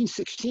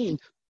 1916,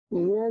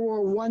 when World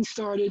War I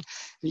started, and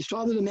he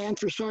saw the demand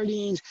for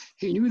sardines.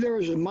 He knew there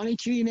was money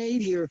to be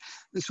made here,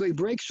 and so he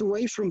breaks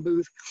away from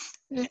Booth.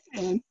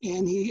 And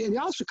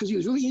also because he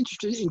was really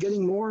interested in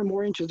getting more and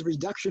more into the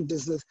reduction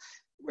business.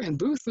 And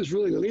Booth was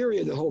really leery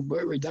of the whole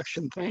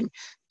reduction thing,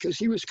 because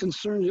he was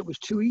concerned it was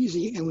too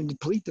easy and would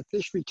deplete the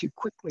fishery too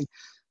quickly.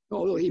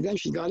 Although he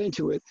eventually got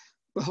into it.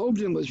 But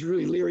Hovden was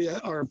really leery,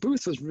 or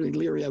Booth was really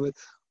leery of it.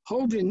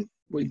 Hovden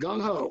would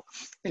gung-ho,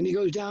 and he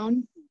goes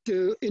down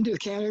into the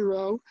Cannery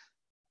Row,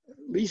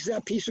 leases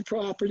that piece of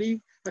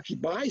property, actually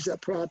buys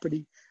that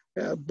property,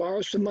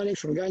 borrows some money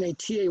from a guy named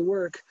T.A.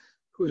 Work,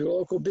 who's a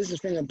local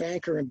businessman and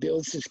banker, and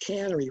builds his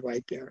cannery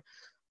right there.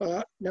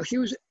 Now, he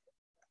was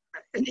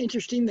an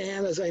interesting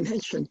man, as I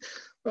mentioned,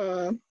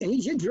 and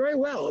he did very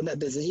well in that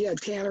business. He had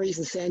canneries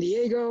in San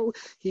Diego,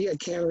 he had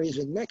canneries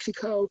in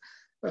Mexico,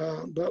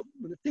 but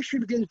the fishery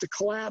begins to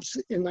collapse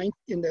in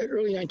the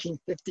early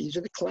 1950s,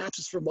 and it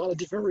collapses for a lot of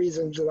different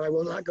reasons that I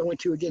will not go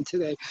into again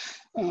today.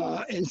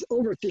 And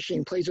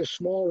overfishing plays a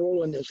small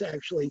role in this,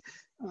 actually.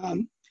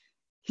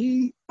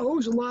 He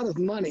owes a lot of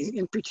money,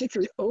 in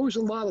particular, owes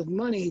a lot of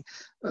money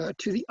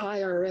to the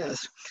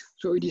IRS.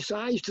 So he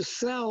decides to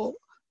sell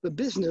the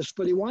business,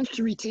 but he wants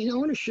to retain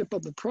ownership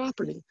of the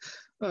property.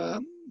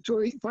 So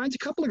he finds a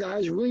couple of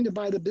guys willing to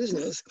buy the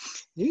business.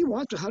 He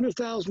wants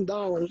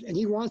 $100,000, and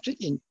he wants it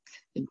in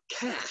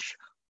cash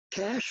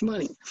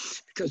money,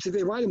 because if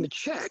they write him a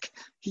check,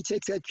 he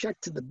takes that check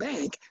to the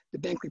bank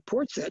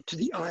reports that to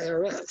the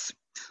IRS.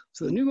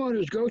 So the new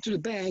owners go to the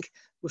bank,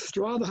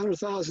 withdraw the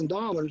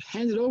 $100,000,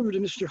 hand it over to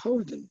Mr.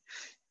 Hovden.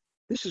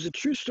 This is a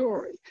true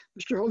story.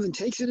 Mr. Holden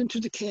takes it into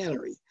the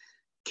cannery,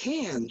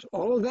 cans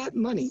all of that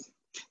money,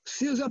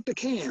 seals up the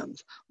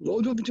cans,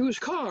 loads up into his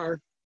car,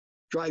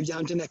 drives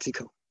down to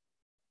Mexico,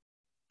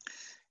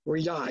 where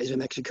he dies in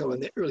Mexico in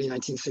the early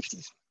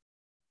 1960s.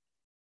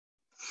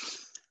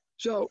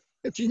 So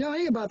if you know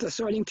anything about the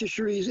sardine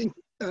fisheries,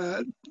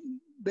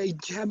 they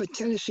have a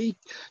tendency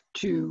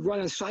to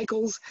run in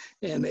cycles,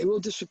 and they will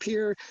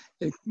disappear.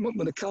 And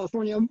when the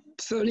California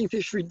sardine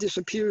fishery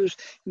disappears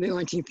in the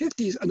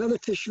 1950s, another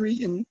fishery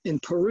in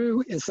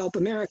Peru in South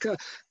America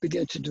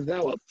began to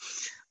develop,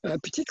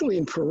 particularly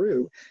in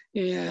Peru.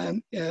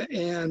 And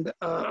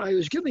I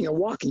was giving a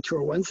walking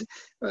tour once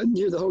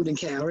near the Holden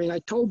Cannery, and I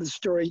told the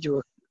story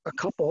to a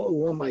couple who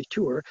were on my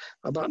tour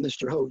about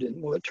Mr.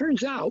 Holden. Well, it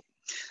turns out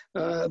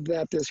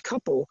that this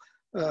couple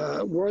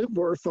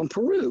were from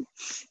Peru.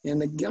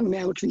 And the young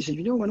man looked at me and said,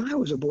 you know, when I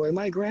was a boy,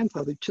 my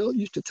grandfather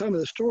used to tell me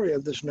the story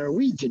of this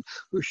Norwegian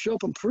who showed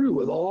up in Peru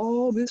with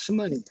all this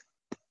money.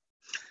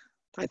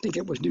 I think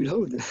it was Dude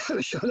Holden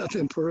who showed up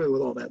in Peru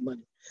with all that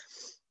money.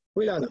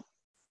 We don't know.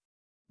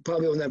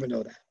 Probably will never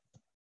know that.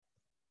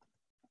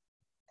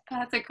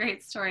 That's a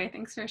great story.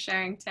 Thanks for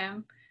sharing,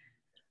 Tim.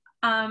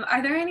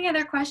 Are there any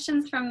other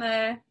questions from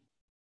the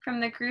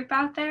group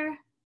out there?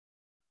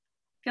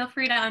 Feel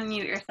free to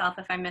unmute yourself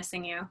if I'm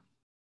missing you.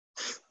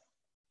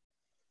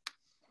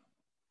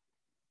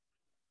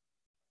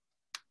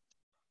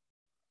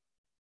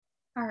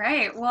 All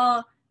right.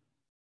 Well,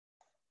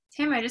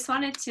 Tim, I just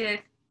wanted to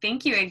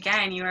thank you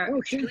again.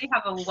 You truly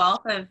have a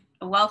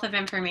wealth of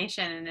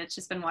information, and it's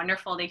just been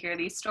wonderful to hear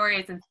these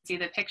stories and see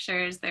the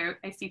pictures.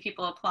 I see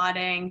people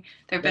applauding.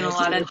 There have been a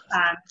lot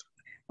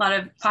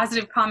of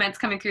positive comments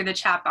coming through the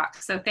chat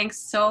box. So thanks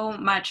so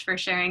much for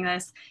sharing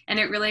this. And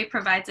it really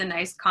provides a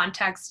nice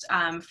context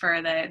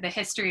for the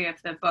history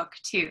of the book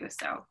too.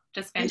 So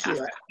just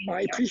fantastic.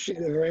 I appreciate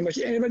it very much.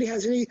 Anybody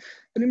has any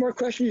more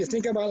questions you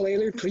think about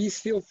later, please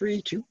feel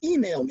free to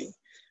email me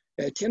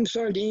at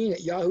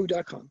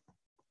timsardine@yahoo.com.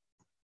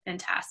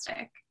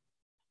 Fantastic.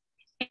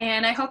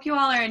 And I hope you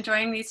all are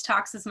enjoying these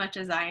talks as much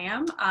as I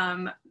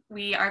am.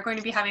 We are going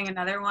to be having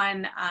another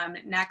one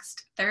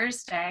next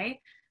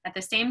Thursday at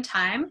the same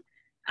time.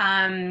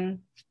 And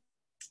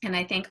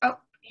I think, oh,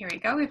 here we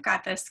go. We've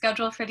got the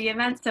schedule for the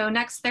event. So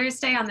next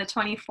Thursday on the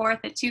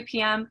 24th at 2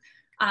 p.m.,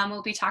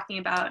 we'll be talking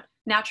about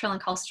natural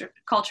and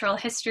cultural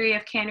history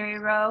of Cannery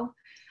Row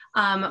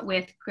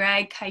with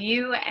Greg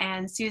Caillou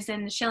and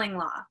Susan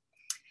Schillinglaw.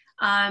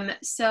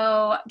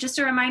 So just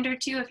a reminder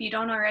too, if you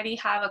don't already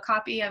have a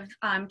copy of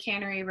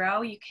Cannery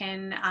Row, you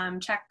can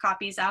check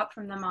copies out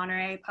from the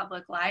Monterey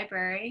Public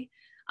Library.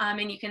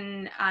 And you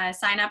can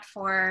sign up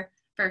for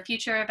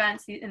future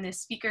events in the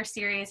speaker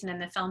series and in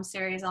the film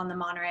series on the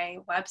Monterey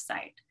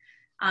website.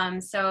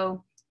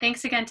 So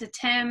thanks again to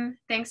Tim,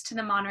 thanks to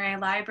the Monterey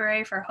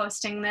Library for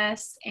hosting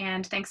this,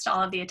 and thanks to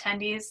all of the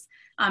attendees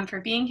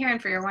for being here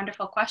and for your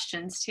wonderful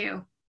questions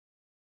too.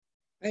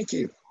 Thank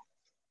you.